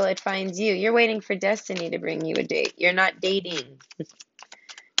until it finds you. You're waiting for destiny to bring you a date. You're not dating.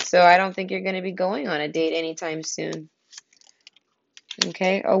 So, I don't think you're going to be going on a date anytime soon.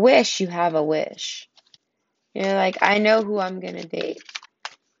 Okay? A wish. You have a wish. You're like, I know who I'm going to date.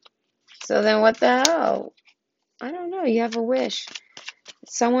 So, then what the hell? I don't know. You have a wish.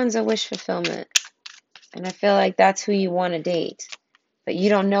 Someone's a wish fulfillment. And I feel like that's who you want to date. But you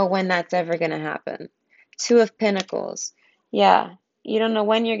don't know when that's ever going to happen. Two of Pentacles. Yeah, you don't know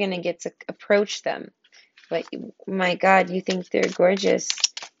when you're going to get to approach them. But my God, you think they're gorgeous.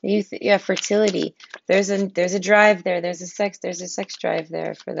 Yeah, fertility. There's a drive there. There's a sex drive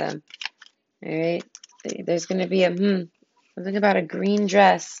there for them. All right. There's going to be something about a green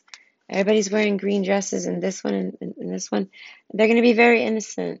dress. Everybody's wearing green dresses, and this one and this one. They're going to be very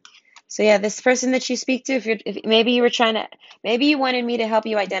innocent. So yeah, this person that you speak to, if maybe you were maybe you wanted me to help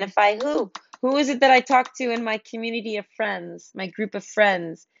you identify who is it that I talk to in my community of friends, my group of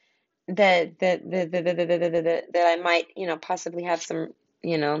friends that I might, possibly have some,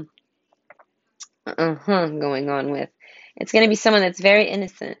 you know, going on with. It's going to be someone that's very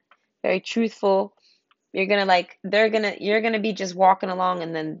innocent, very truthful. You're gonna be just walking along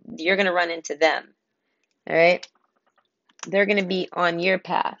and then you're gonna run into them. All right. They're gonna be on your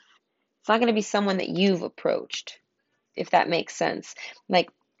path. It's not gonna be someone that you've approached, if that makes sense.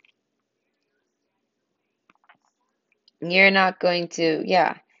 Like you're not going to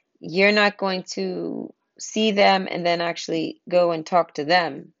see them and then actually go and talk to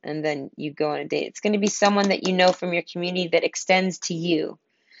them and then you go on a date. It's going to be someone that you know from your community that extends to you.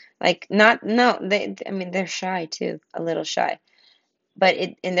 Like not no, I mean they're shy too, a little shy. But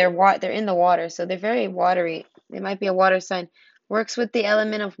they're in the water, so they're very watery. They might be a water sign. Works with the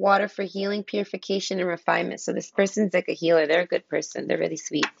element of water for healing, purification, and refinement. So this person's like a healer. They're a good person. They're really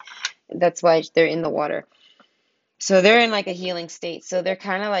sweet. That's why they're in the water. So they're in like a healing state. So they're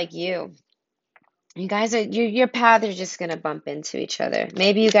kind of like you. You guys your paths are just gonna bump into each other.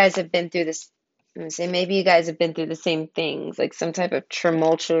 Maybe you guys have been through this. I'm gonna say maybe you guys have been through the same things, like some type of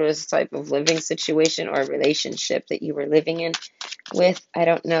tumultuous type of living situation or relationship that you were living in with. I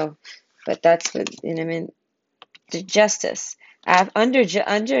don't know, but that's what, I mean. The justice under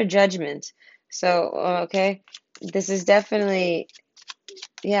judgment. So okay, this is definitely,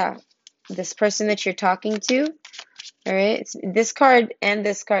 yeah, this person that you're talking to. All right, it's this card and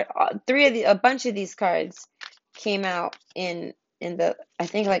this card. A bunch of these cards came out in in the, I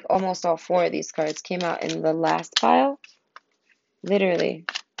think like almost all four of these cards came out in the last pile, literally.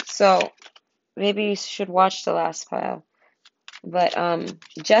 So maybe you should watch the last pile. But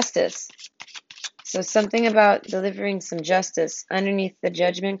justice. So something about delivering some justice underneath the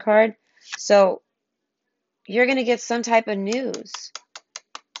judgment card. So you're going to get some type of news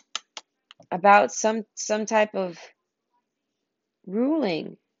about some type of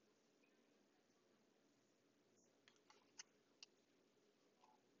ruling.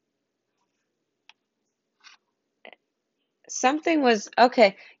 Something was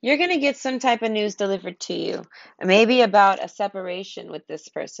okay. You're going to get some type of news delivered to you, maybe about a separation with this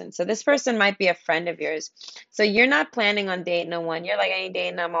person. So this person might be a friend of yours. So you're not planning on dating no one. You're like, I ain't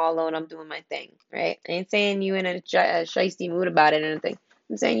dating. I'm all alone. I'm doing my thing, right? I ain't saying you in a shiesty mood about it or anything.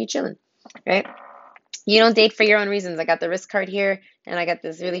 I'm saying you chilling, right? You don't date for your own reasons. I got the risk card here, and I got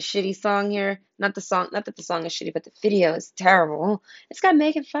this really shitty song here. Not the song, not that the song is shitty, but the video is terrible. It's got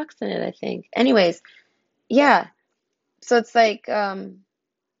Megan Fox in it, I think. Anyways, yeah. So it's like,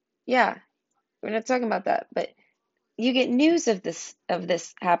 yeah, we're not talking about that, but you get news of this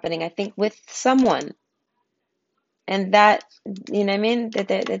happening, I think, with someone, and that, you know what I mean,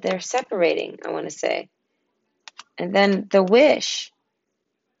 that they're separating, I want to say. And then the wish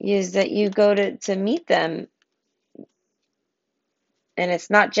is that you go to meet them, and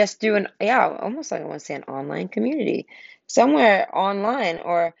it's not just through an, yeah, almost like I want to say an online community, somewhere online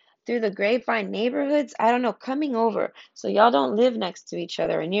or through the grapevine neighborhoods. I don't know, coming over. So y'all don't live next to each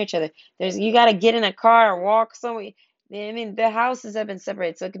other or near each other. You got to get in a car or walk somewhere. I mean, the houses have been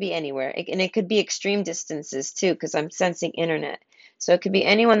separated, so it could be anywhere. And it could be extreme distances too, because I'm sensing internet. So it could be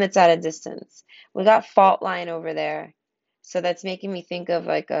anyone that's at a distance. We got fault line over there. So that's making me think of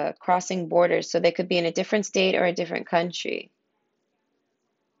like crossing borders. So they could be in a different state or a different country.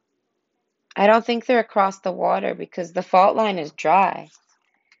 I don't think they're across the water because the fault line is dry.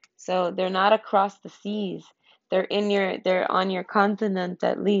 So they're not across the seas. They're on your continent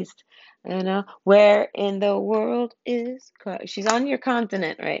at least. You know, where in the world is Christ? She's on your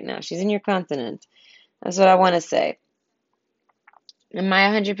continent right now. She's in your continent. That's what I want to say. Am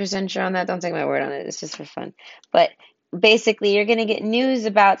I 100% sure on that? Don't take my word on it. It's just for fun. But basically, you're going to get news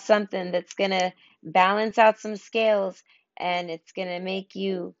about something that's going to balance out some scales, and it's going to make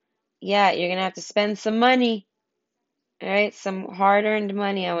you, yeah, you're going to have to spend some money. All right, some hard-earned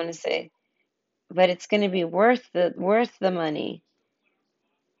money, I want to say, but it's going to be worth the money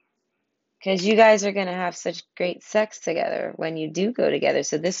because you guys are going to have such great sex together when you do go together.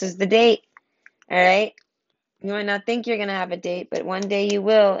 So this is the date, all right? You might not think you're going to have a date, but one day you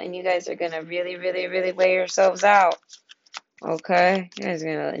will, and you guys are going to really, really, really weigh yourselves out. Okay? You guys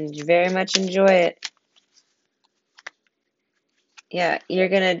are going to very much enjoy it. Yeah, you're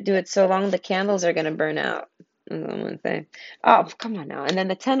going to do it so long the candles are going to burn out. That's what I'm going to say. Oh, come on now. And then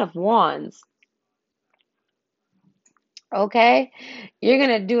the Ten of Wands. Okay? You're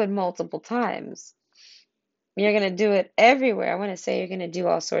going to do it multiple times. You're going to do it everywhere. I want to say you're going to do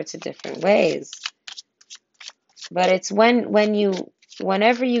all sorts of different ways. But it's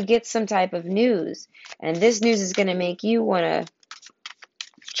whenever you get some type of news, and this news is going to make you want to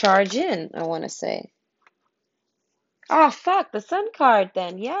charge in, I want to say. Oh, fuck, the Sun card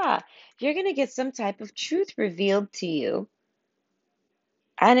then. Yeah. You're going to get some type of truth revealed to you.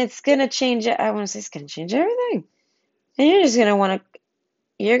 And it's going to change it. I want to say it's going to change everything. And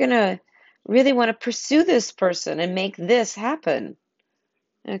you're going to really want to pursue this person and make this happen.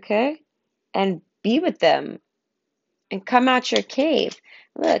 Okay? And be with them and come out your cave.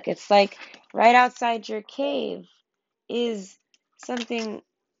 Look, it's like right outside your cave is something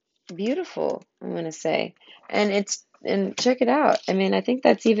beautiful, I'm gonna say. And check it out. I mean, I think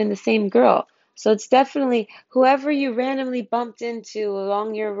that's even the same girl. So it's definitely whoever you randomly bumped into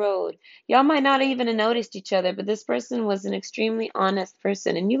along your road. Y'all might not even have noticed each other, but this person was an extremely honest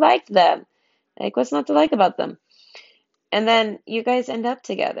person and you liked them. Like, what's not to like about them? And then you guys end up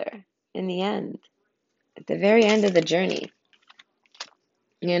together in the end, at the very end of the journey,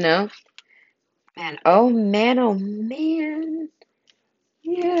 you know? And oh man.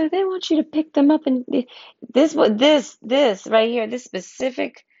 Yeah, they want you to pick them up and this right here, this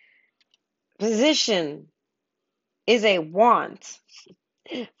specific position is a want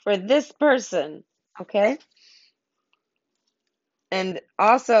for this person, okay? And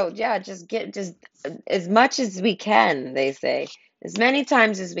also, yeah, just as much as we can, they say, as many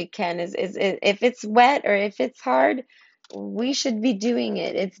times as we can. Is if it's wet or if it's hard, we should be doing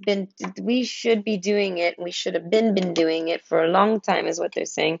it. We should be doing it. We should have been doing it for a long time, is what they're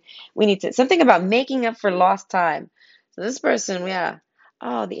saying. We need to something about making up for lost time. So this person, yeah,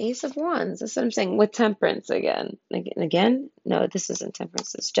 Oh, the Ace of Wands. That's what I'm saying. With temperance again. Again? No, this isn't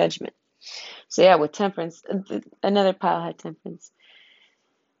temperance. It's judgment. So yeah, with temperance, another pile had temperance.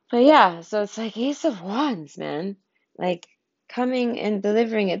 But yeah, so it's like Ace of Wands, man. Like coming and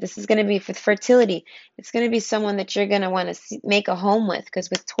delivering it. This is going to be with fertility. It's going to be someone that you're going to want to make a home with because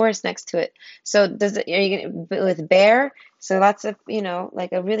with Taurus next to it. So does it, are you going to, with Bear? So lots of,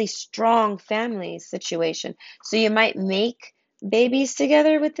 like a really strong family situation. So you might make babies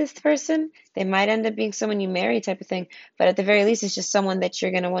together with this person. They might end up being someone you marry type of thing. But at the very least, it's just someone that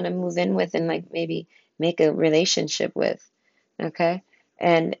you're going to want to move in with and like maybe make a relationship with. Okay?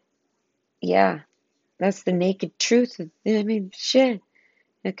 And yeah, that's the naked truth. I mean, shit.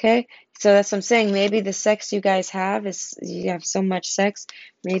 Okay? So that's what I'm saying. Maybe the sex you guys have is you have so much sex,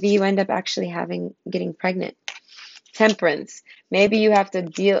 maybe you end up actually getting pregnant. Temperance. Maybe you have to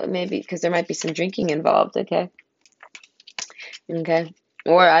deal, maybe because there might be some drinking involved. Okay? Okay?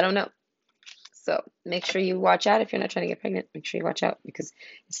 Or I don't know. So make sure you watch out if you're not trying to get pregnant. Make sure you watch out because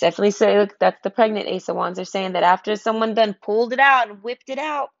it's definitely saying, look, that's the pregnant Ace of Wands. They're saying that after someone done pulled it out and whipped it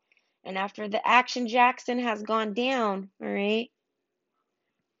out, and after the action Jackson has gone down, all right,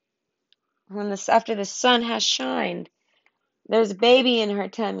 after the sun has shined, there's a baby in her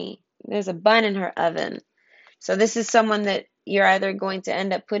tummy. There's a bun in her oven. So this is someone that you're either going to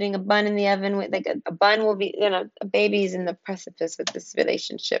end up putting a bun in the oven with, like a bun will be, a baby's in the precipice with this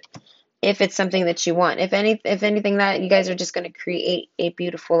relationship. If it's something that you want, if anything, that you guys are just going to create a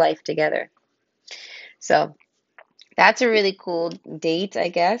beautiful life together. So that's a really cool date, I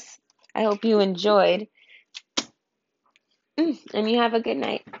guess. I hope you enjoyed, and you have a good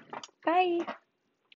night. Bye.